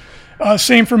match.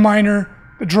 Same for minor,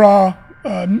 the draw,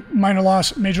 minor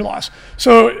loss, major loss.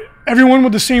 So everyone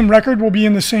with the same record will be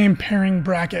in the same pairing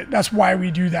bracket. That's why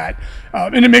we do that,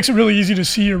 and it makes it really easy to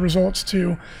see your results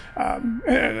too.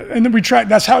 And then we track.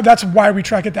 That's why we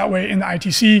track it that way in the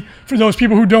ITC. For those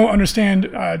people who don't understand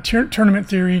tournament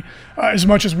theory as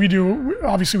much as we do,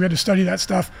 obviously we had to study that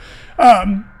stuff.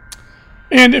 And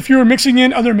if you're mixing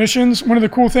in other missions, one of the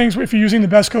cool things if you're using the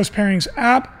Best Coast Pairings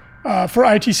app for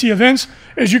ITC events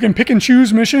is you can pick and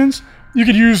choose missions. You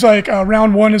could use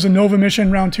round 1 is a Nova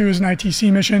mission, round 2 is an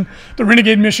ITC mission. The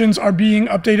Renegade missions are being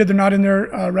updated. They're not in there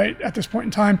right at this point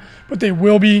in time, but they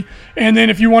will be. And then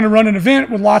if you want to run an event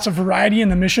with lots of variety in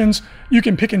the missions, you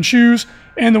can pick and choose.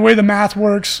 And the way the math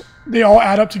works, they all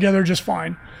add up together just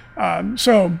fine.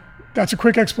 So that's a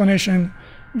quick explanation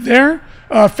there.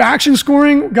 Faction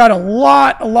scoring, got a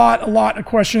lot of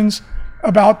questions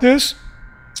about this.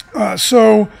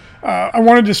 So I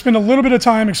wanted to spend a little bit of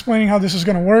time explaining how this is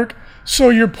going to work. So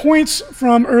your points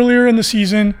from earlier in the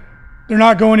season, they're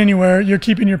not going anywhere. You're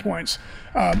keeping your points.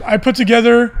 I put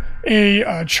together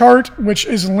a chart which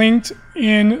is linked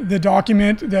in the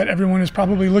document that everyone is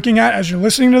probably looking at as you're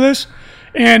listening to this.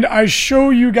 And I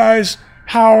show you guys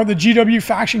how the GW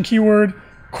faction keyword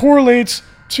correlates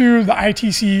to the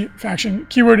ITC faction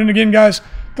keyword. And again, guys,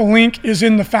 the link is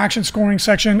in the faction scoring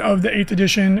section of the 8th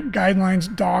edition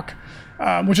guidelines doc,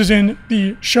 which is in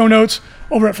the show notes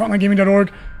over at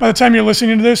frontlinegaming.org. By the time you're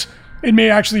listening to this, it may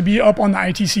actually be up on the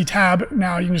ITC tab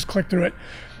now. You can just click through it.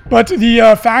 But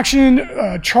the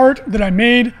faction chart that I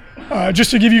made,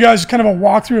 just to give you guys kind of a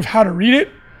walkthrough of how to read it,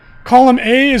 column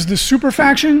A is the super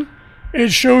faction.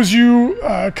 It shows you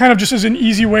kind of just as an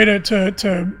easy way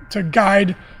to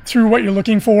guide through what you're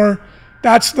looking for.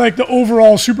 That's like the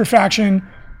overall super faction.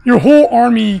 Your whole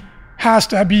army has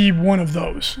to be one of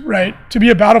those, right? To be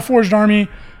a battle-forged army,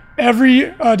 every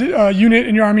unit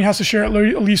in your army has to share at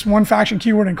least one faction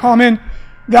keyword in common.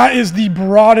 That is the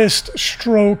broadest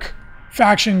stroke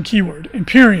faction keyword.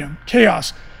 Imperium,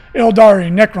 Chaos,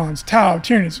 Eldari, Necrons, Tau,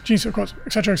 Tyranids, Genestealer Cults,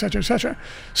 etc., etc., etc.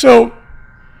 So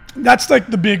that's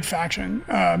like the big faction.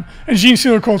 And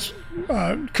Genestealer Cults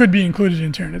could be included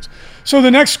in Tyranids. So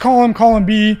the next column, column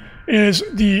B, is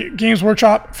the Games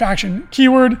Workshop faction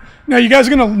keyword. Now you guys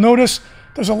are going to notice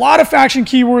there's a lot of faction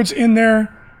keywords in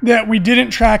there that we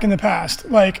didn't track in the past,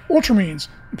 like Ultramarines,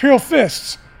 Imperial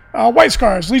Fists, White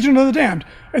Scars, Legion of the Damned.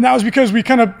 And that was because we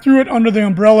kind of threw it under the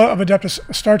umbrella of Adeptus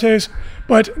Astartes.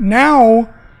 But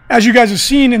now, as you guys have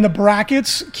seen in the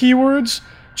brackets keywords,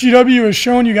 GW has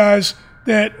shown you guys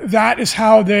that is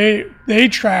how they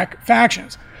track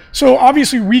factions. So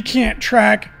obviously we can't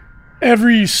track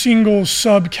every single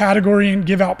subcategory and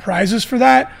give out prizes for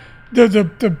that.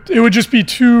 It would just be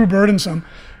too burdensome.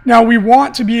 Now we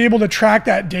want to be able to track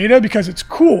that data because it's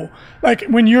cool. Like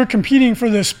when you're competing for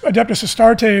this Adeptus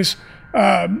Astartes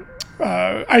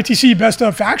ITC Best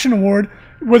of Faction Award,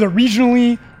 whether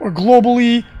regionally or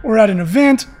globally or at an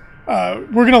event,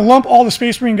 we're going to lump all the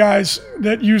Space Marine guys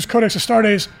that use Codex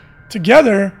Astartes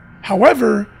together.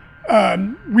 However,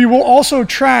 we will also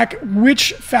track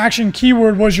which faction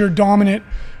keyword was your dominant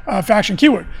faction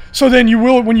keyword. So then you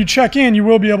will, when you check in, you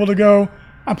will be able to go,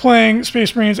 I'm playing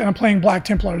Space Marines and I'm playing Black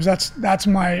Templars. That's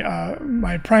my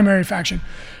my primary faction.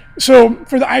 So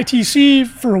for the ITC,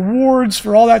 for awards,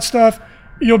 for all that stuff,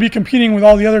 you'll be competing with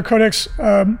all the other Codex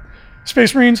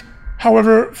Space Marines.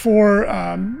 However, for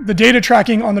the data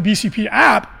tracking on the BCP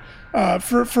app,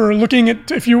 for looking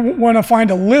at, if you want to find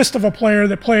a list of a player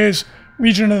that plays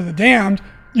Legion of the Damned,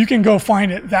 you can go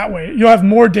find it that way. You'll have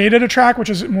more data to track, which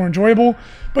is more enjoyable,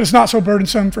 but it's not so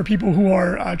burdensome for people who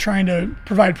are trying to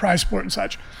provide prize support and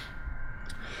such.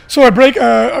 So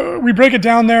we break it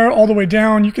down there all the way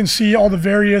down. You can see all the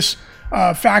various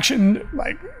faction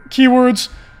keywords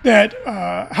that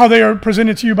how they are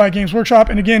presented to you by Games Workshop.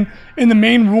 And again, in the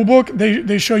main rulebook,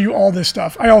 they show you all this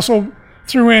stuff. I also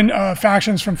threw in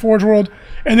factions from Forge World,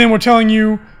 and then we're telling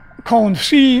you, column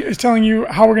C is telling you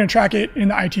how we're going to track it in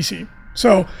the ITC.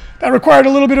 So that required a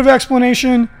little bit of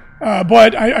explanation,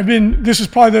 but this is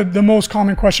probably the most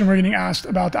common question we're getting asked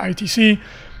about the ITC.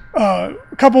 A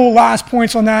couple last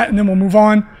points on that, and then we'll move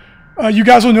on. You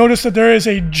guys will notice that there is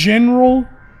a general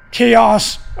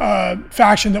Chaos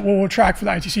faction that we'll track for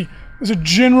the ITC. There's a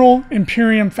general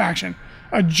Imperium faction,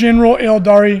 a general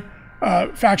Eldari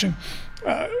faction.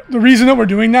 The reason that we're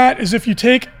doing that is if you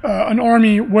take an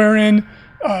army wherein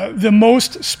the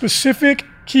most specific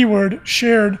keyword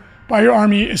shared by your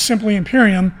army is simply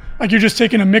Imperium, like you're just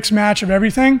taking a mixed match of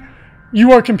everything,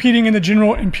 you are competing in the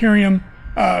general Imperium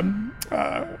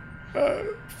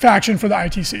faction for the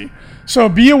ITC. So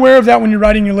be aware of that when you're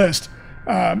writing your list.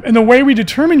 And the way we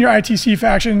determine your ITC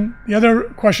faction, the other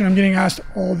question I'm getting asked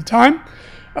all the time,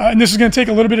 and this is going to take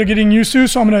a little bit of getting used to,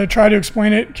 so I'm going to try to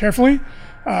explain it carefully.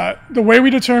 The way we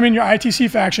determine your ITC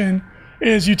faction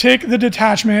is you take the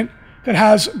detachment that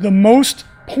has the most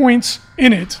points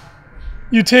in it,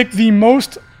 you take the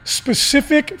most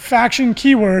specific faction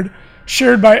keyword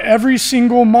shared by every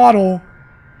single model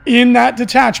in that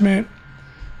detachment,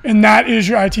 and that is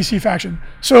your ITC faction.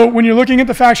 So when you're looking at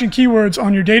the faction keywords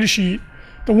on your data sheet,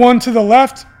 the one to the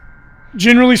left,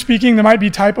 generally speaking, there might be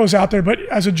typos out there, but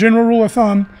as a general rule of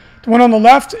thumb, the one on the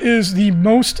left is the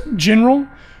most general.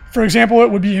 For example,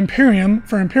 it would be Imperium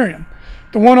for Imperium.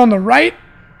 The one on the right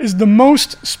is the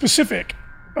most specific,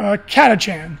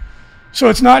 Catachan. So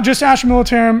it's not just Astra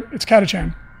Militarum, it's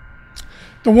Catachan.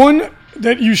 The one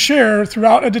that you share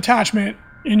throughout a detachment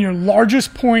in your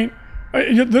largest point,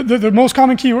 the most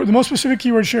common keyword, the most specific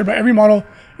keyword shared by every model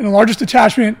in the largest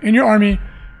detachment in your army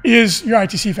is your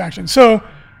ITC faction. So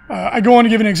I go on to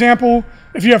give an example.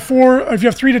 If you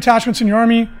have three detachments in your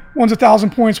army, one's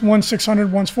 1,000 points, one's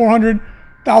 600, one's 400.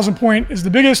 1,000 point is the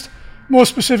biggest, most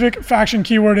specific faction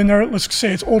keyword in there. Let's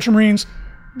say it's Ultramarines.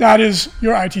 That is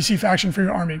your ITC faction for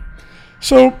your army.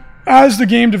 So as the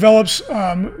game develops,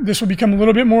 this will become a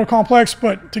little bit more complex,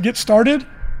 but to get started,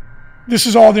 this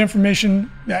is all the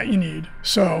information that you need.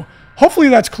 So hopefully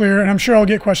that's clear, and I'm sure I'll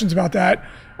get questions about that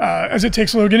as it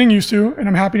takes a little getting used to, and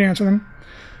I'm happy to answer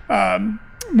them.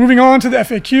 Moving on to the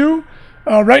FAQ.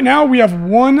 Right now we have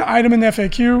one item in the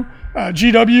FAQ.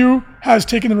 GW has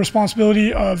taken the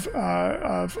responsibility of the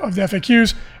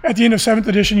FAQs. At the end of 7th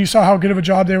edition, you saw how good of a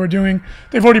job they were doing.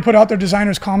 They've already put out their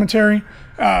designer's commentary,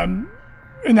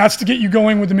 and that's to get you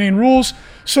going with the main rules.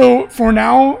 So for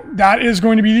now, that is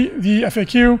going to be the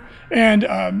FAQ. And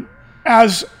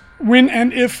when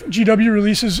and if GW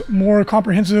releases more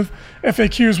comprehensive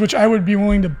FAQs, which I would be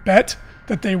willing to bet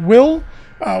that they will,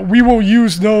 we will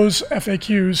use those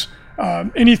FAQs.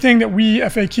 Anything that we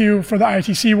FAQ for the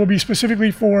ITC will be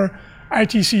specifically for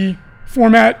ITC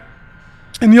format.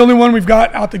 And the only one we've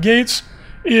got out the gates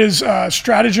is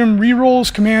stratagem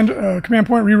rerolls, command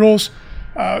point rerolls.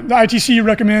 The ITC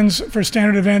recommends for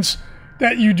standard events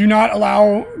that you do not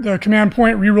allow the command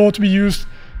point reroll to be used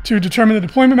to determine the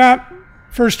deployment map,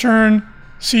 first turn,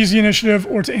 seize the initiative,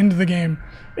 or to end the game.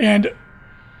 And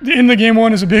the end the game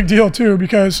one is a big deal too,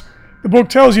 because the book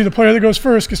tells you the player that goes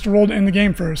first gets to roll to end the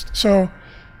game first. So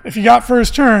if you got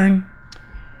first turn,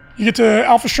 you get to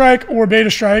Alpha Strike or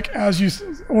Beta Strike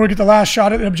or get the last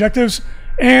shot at the objectives.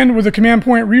 And with a command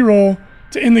point reroll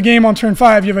to end the game on turn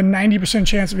 5, you have a 90%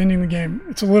 chance of ending the game.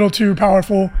 It's a little too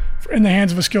powerful in the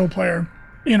hands of a skilled player,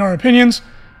 in our opinions.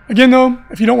 Again, though,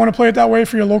 if you don't want to play it that way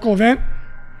for your local event,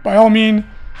 by all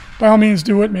means,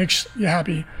 do what makes you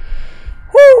happy.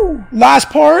 Woo! Last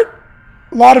part,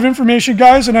 a lot of information,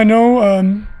 guys, and I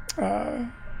know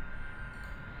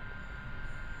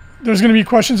there's going to be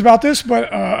questions about this,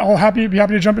 but I'll be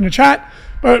happy to jump into chat.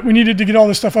 But we needed to get all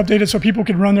this stuff updated so people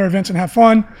could run their events and have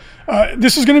fun.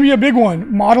 This is going to be a big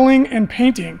one, modeling and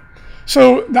painting.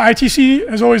 So the ITC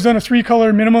has always done a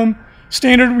 3-color minimum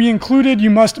standard. We included, you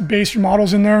must base your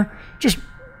models in there. Just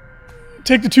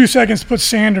take the 2 seconds to put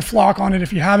sand or flock on it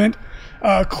if you haven't.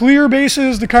 Clear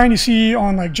bases, the kind you see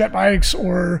on like jet bikes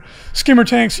or skimmer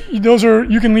tanks, you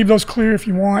can leave those clear if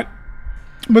you want.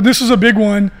 But this is a big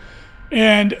one,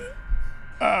 and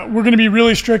we're going to be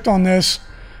really strict on this.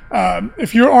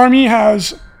 If your army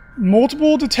has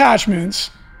multiple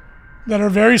detachments that are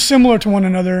very similar to one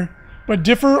another, but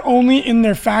differ only in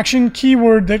their faction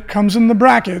keyword that comes in the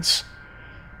brackets,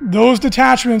 those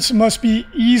detachments must be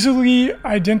easily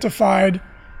identified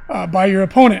by your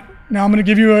opponent. Now I'm going to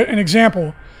give you an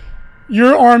example.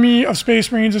 Your army of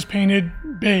Space Marines is painted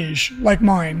beige, like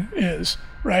mine is,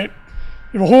 right?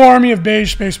 You have a whole army of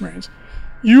beige Space Marines.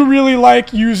 You really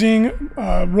like using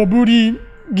Roboute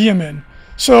Guilliman.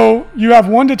 So you have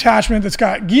one detachment that's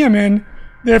got Guilliman,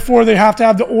 therefore they have to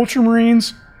have the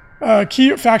Ultramarines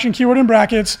faction keyword in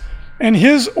brackets, and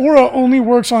his aura only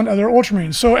works on other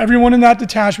Ultramarines. So everyone in that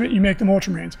detachment, you make them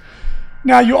Ultramarines.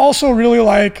 Now you also really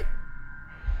like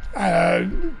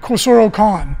Khosrow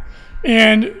Khan,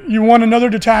 and you want another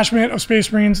detachment of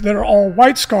Space Marines that are all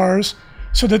white scars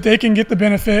so that they can get the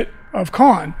benefit of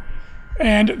Khan.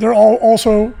 And they're all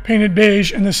also painted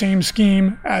beige in the same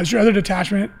scheme as your other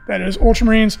detachment, that is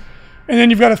Ultramarines. And then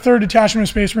you've got a third detachment of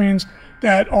Space Marines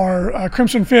that are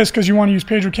Crimson Fist, because you want to use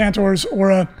Pedro Cantor's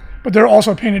aura, but they're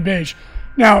also painted beige.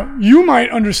 Now, you might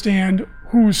understand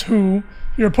who's who.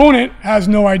 Your opponent has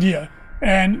no idea.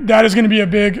 And that is going to be a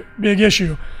big, big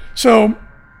issue. So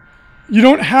you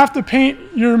don't have to paint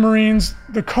your Marines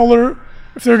the color.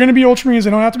 If they're going to be Ultramarines, they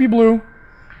don't have to be blue,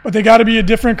 but they got to be a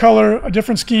different color, a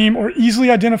different scheme, or easily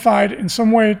identified in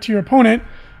some way to your opponent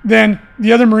than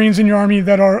the other Marines in your army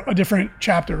that are a different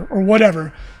chapter or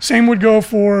whatever. Same would go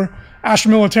for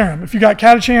Astra Militarum. If you got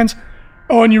Catachans,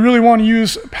 and you really want to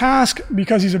use Pask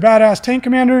because he's a badass tank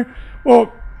commander,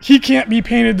 well, he can't be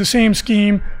painted the same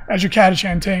scheme as your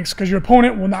Catachan tanks because your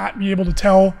opponent will not be able to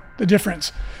tell the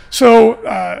difference. So,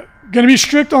 going to be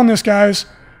strict on this, guys.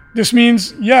 This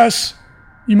means, yes,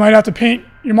 you might have to paint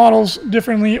your models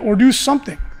differently or do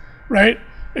something, right?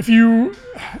 If you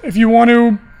want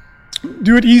to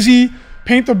do it easy,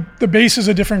 paint the bases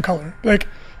a different color. Like,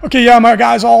 okay, yeah, my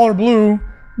guys all are blue,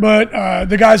 but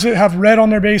the guys that have red on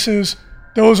their bases,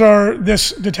 those are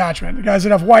this detachment. The guys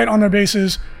that have white on their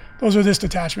bases, those are this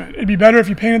detachment. It'd be better if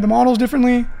you painted the models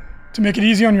differently to make it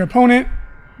easy on your opponent,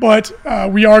 but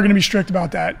we are going to be strict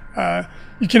about that.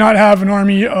 You cannot have an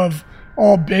army of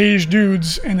all beige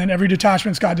dudes and then every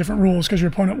detachment's got different rules because your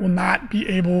opponent will not be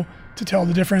able to tell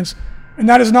the difference. And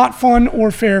that is not fun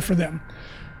or fair for them.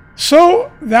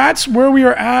 So that's where we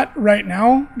are at right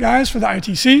now, guys, for the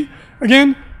ITC.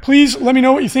 Again, please let me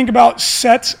know what you think about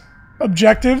set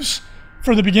objectives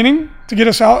for the beginning to get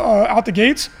us out the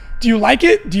gates. Do you like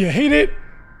it? Do you hate it?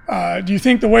 Do you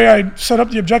think the way I set up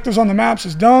the objectives on the maps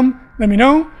is dumb? Let me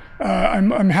know.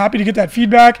 I'm happy to get that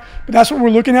feedback, but that's what we're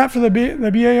looking at for the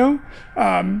BAO.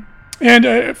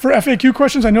 And for FAQ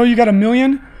questions, I know you got a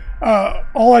million.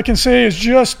 All I can say is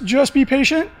just be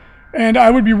patient, and I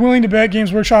would be willing to bet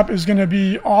Games Workshop is going to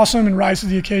be awesome and rise to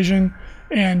the occasion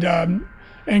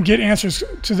and get answers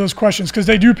to those questions, because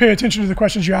they do pay attention to the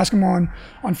questions you ask them on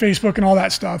Facebook and all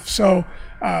that stuff. So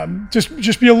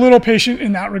just be a little patient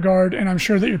in that regard, and I'm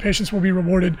sure that your patience will be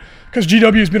rewarded, because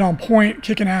GW has been on point,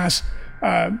 kicking ass,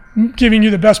 giving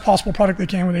you the best possible product they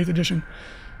can with 8th edition.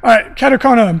 All right,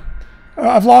 Katakana,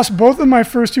 I've lost both of my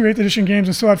first 2 8th edition games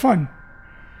and still had fun.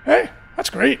 Hey,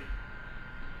 that's great.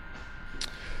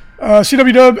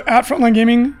 CW Dub at Frontline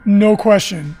Gaming, no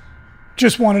question.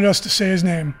 Just wanted us to say his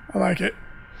name. I like it.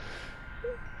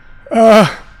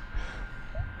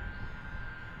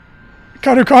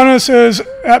 Katakana says,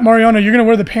 at Mariana, you're going to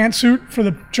wear the pantsuit for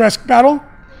the dress battle?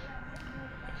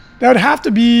 That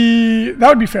would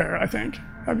be fair, I think.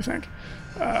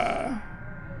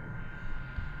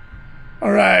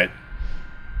 All right.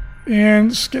 And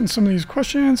just getting some of these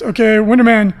questions. Okay,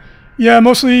 Winterman. Yeah,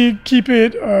 mostly keep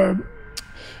it.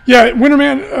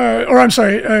 Winterman,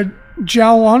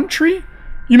 Galantry,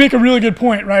 you make a really good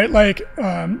point, right? Like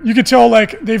you could tell,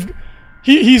 like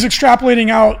he's extrapolating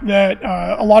out that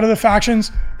a lot of the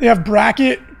factions, they have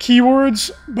bracket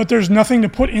keywords, but there's nothing to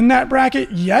put in that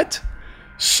bracket yet.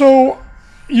 So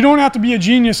you don't have to be a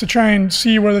genius to try and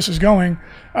see where this is going.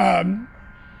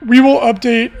 We will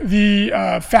update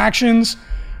the factions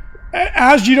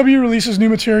as GW releases new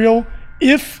material.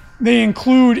 If they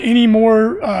include any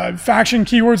more faction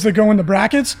keywords that go in the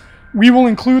brackets, we will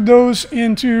include those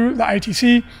into the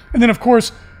ITC. And then, of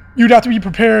course, you'd have to be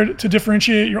prepared to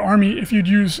differentiate your army if you'd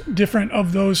use different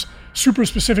of those super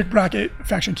specific bracket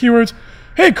faction keywords.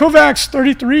 Hey,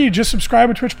 Kovacs33 just subscribed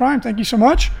with Twitch Prime. Thank you so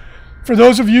much. For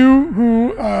those of you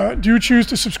who do choose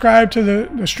to subscribe to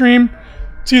the stream,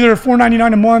 it's either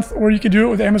 $4.99 a month or you can do it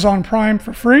with Amazon Prime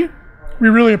for free. We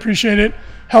really appreciate it.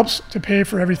 Helps to pay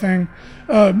for everything.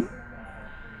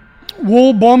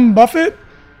 Wool Bum Buffett.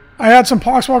 I had some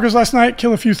Poxwalkers last night,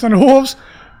 kill a few Thunderwolves.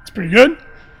 It's pretty good.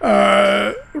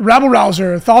 Rabble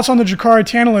Rouser, thoughts on the Drakari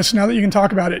Tantalus now that you can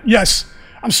talk about it? Yes.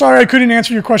 I'm sorry I couldn't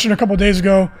answer your question a couple days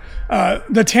ago.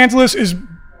 The Tantalus is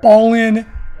balling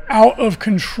out of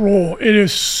control. It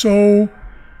is so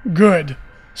good.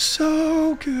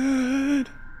 So good.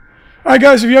 All right,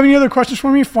 guys, if you have any other questions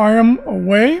for me, fire them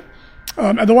away.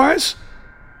 Otherwise,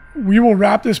 we will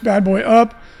wrap this bad boy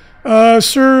up.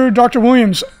 Sir Dr.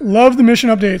 Williams, love the mission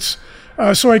updates.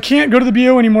 So I can't go to the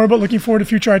BO anymore, but looking forward to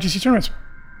future ITC tournaments.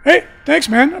 Hey, thanks,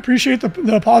 man. Appreciate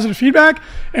the positive feedback,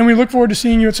 and we look forward to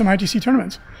seeing you at some ITC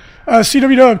tournaments.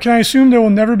 CW Dub, can I assume there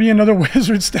will never be another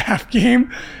Wizard Staff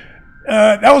game?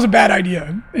 That was a bad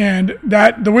idea, and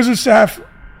that the Wizard Staff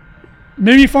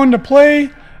may be fun to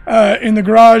play in the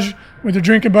garage with your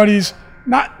drinking buddies.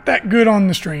 Not that good on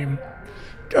the stream.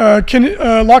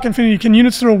 Lock Infinity, can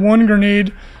units throw one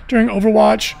grenade during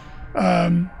Overwatch?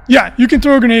 Yeah, you can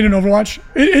throw a grenade in Overwatch.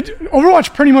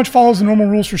 Overwatch pretty much follows the normal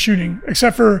rules for shooting,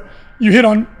 except for you hit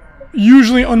on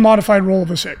usually unmodified roll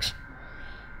of a 6.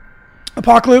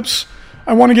 Apocalypse,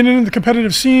 I want to get into the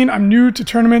competitive scene. I'm new to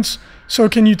tournaments, so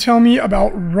can you tell me about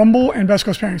Rumble and Best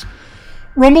Coast pairings?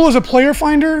 Rumble is a player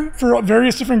finder for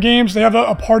various different games. They have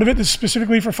a part of it that's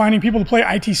specifically for finding people to play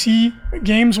ITC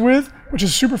games with, which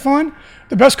is super fun.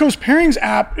 The Best Coast Pairings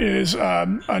app is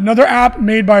another app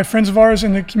made by friends of ours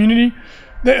in the community.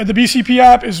 The BCP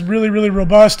app is really, really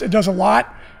robust. It does a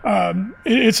lot.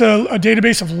 It's a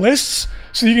database of lists,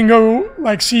 so you can go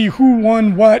like see who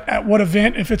won what at what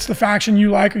event if it's the faction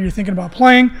you like or you're thinking about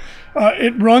playing.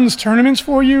 It runs tournaments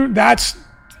for you. That's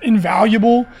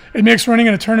invaluable. It makes running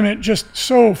in a tournament just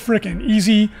so freaking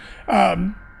easy.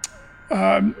 It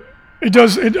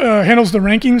handles the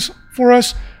rankings for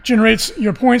us, generates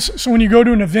your points. So when you go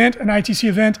to an event, an ITC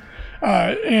event,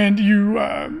 and you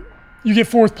get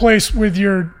 4th place with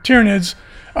your Tyranids,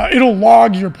 it'll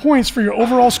log your points for your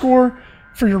overall score,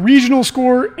 for your regional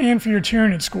score, and for your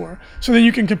Tyranid score. So then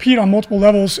you can compete on multiple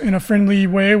levels in a friendly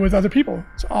way with other people.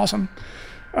 It's awesome.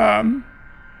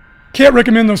 Can't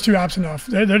recommend those 2 apps enough.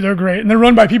 They're great. And they're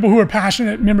run by people who are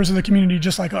passionate members of the community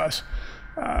just like us.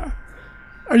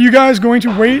 Are you guys going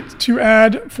to wait to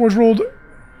add Forge World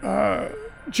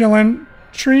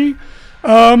Galantry?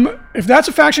 If that's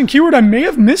a faction keyword, I may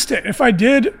have missed it. If I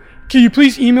did, can you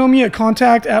please email me at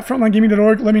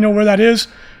contact@frontlinegaming.org? Let me know where that is.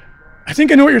 I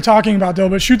think I know what you're talking about, though,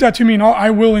 but shoot that to me, and I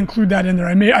will include that in there.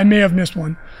 I may have missed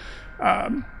one.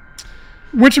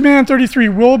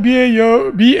 Witcherman33, will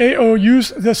BAO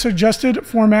use the suggested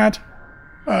format?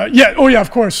 Yeah,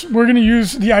 of course. We're going to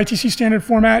use the ITC standard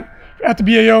format at the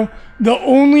BAO. The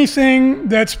only thing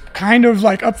that's kind of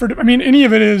like any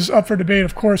of it is up for debate,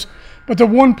 of course, but the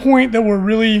one point that we're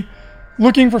really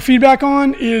looking for feedback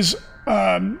on is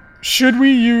should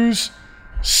we use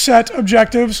set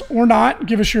objectives or not?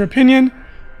 Give us your opinion.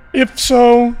 If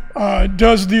so,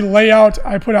 does the layout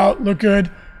I put out look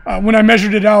good? When I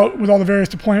measured it out with all the various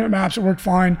deployment maps, it worked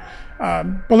fine.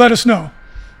 But let us know.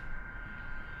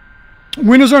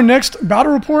 When is our next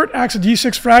battle report? Axe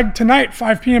D6 frag tonight,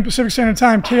 5 p.m. Pacific Standard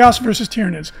Time, Chaos versus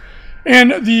Tyranids.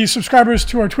 And the subscribers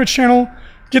to our Twitch channel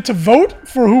get to vote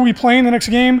for who we play in the next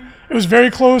game. It was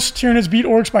very close. Tyranids beat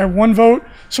Orcs by 1 vote.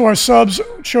 So our subs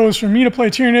chose for me to play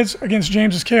Tyranids against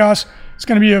James's Chaos. It's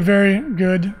going to be a very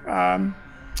good game.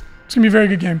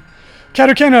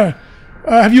 Katakena,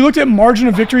 have you looked at margin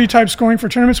of victory type scoring for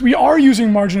tournaments? We are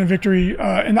using margin of victory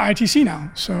in the ITC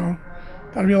now, so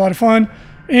that'll be a lot of fun.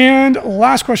 And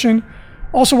last question.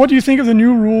 Also, what do you think of the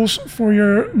new rules for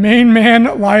your main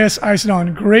man, Lias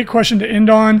Isidon? Great question to end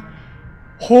on.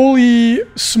 Holy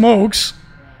smokes.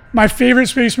 My favorite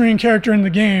Space Marine character in the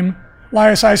game,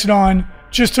 Lias Isidon,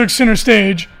 just took center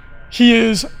stage. He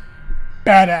is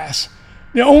badass.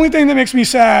 The only thing that makes me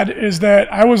sad is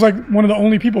that I was like one of the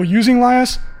only people using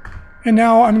Lias, and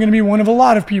now I'm going to be one of a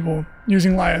lot of people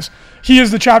using Lias. He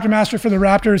is the chapter master for the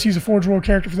Raptors. He's a Forge World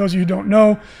character for those of you who don't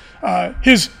know.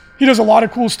 He does a lot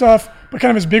of cool stuff, but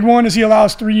kind of his big one is he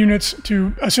allows 3 units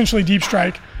to essentially deep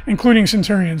strike, including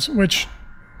Centurions, which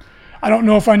I don't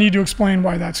know if I need to explain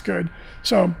why that's good.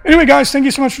 So anyway, guys, thank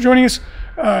you so much for joining us.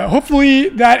 Hopefully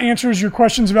that answers your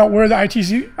questions about where the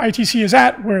ITC is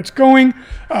at, where it's going.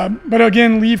 But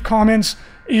again, leave comments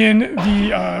in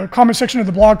the comment section of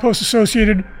the blog post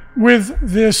associated with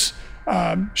this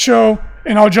show,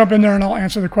 and I'll jump in there and I'll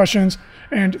answer the questions.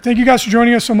 And thank you guys for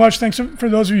joining us so much. Thanks for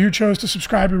those of you who chose to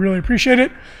subscribe. We really appreciate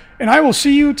it. And I will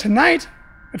see you tonight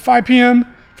at 5 p.m.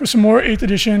 for some more 8th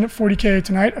edition 40K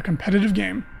Tonight, a competitive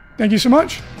game. Thank you so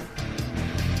much.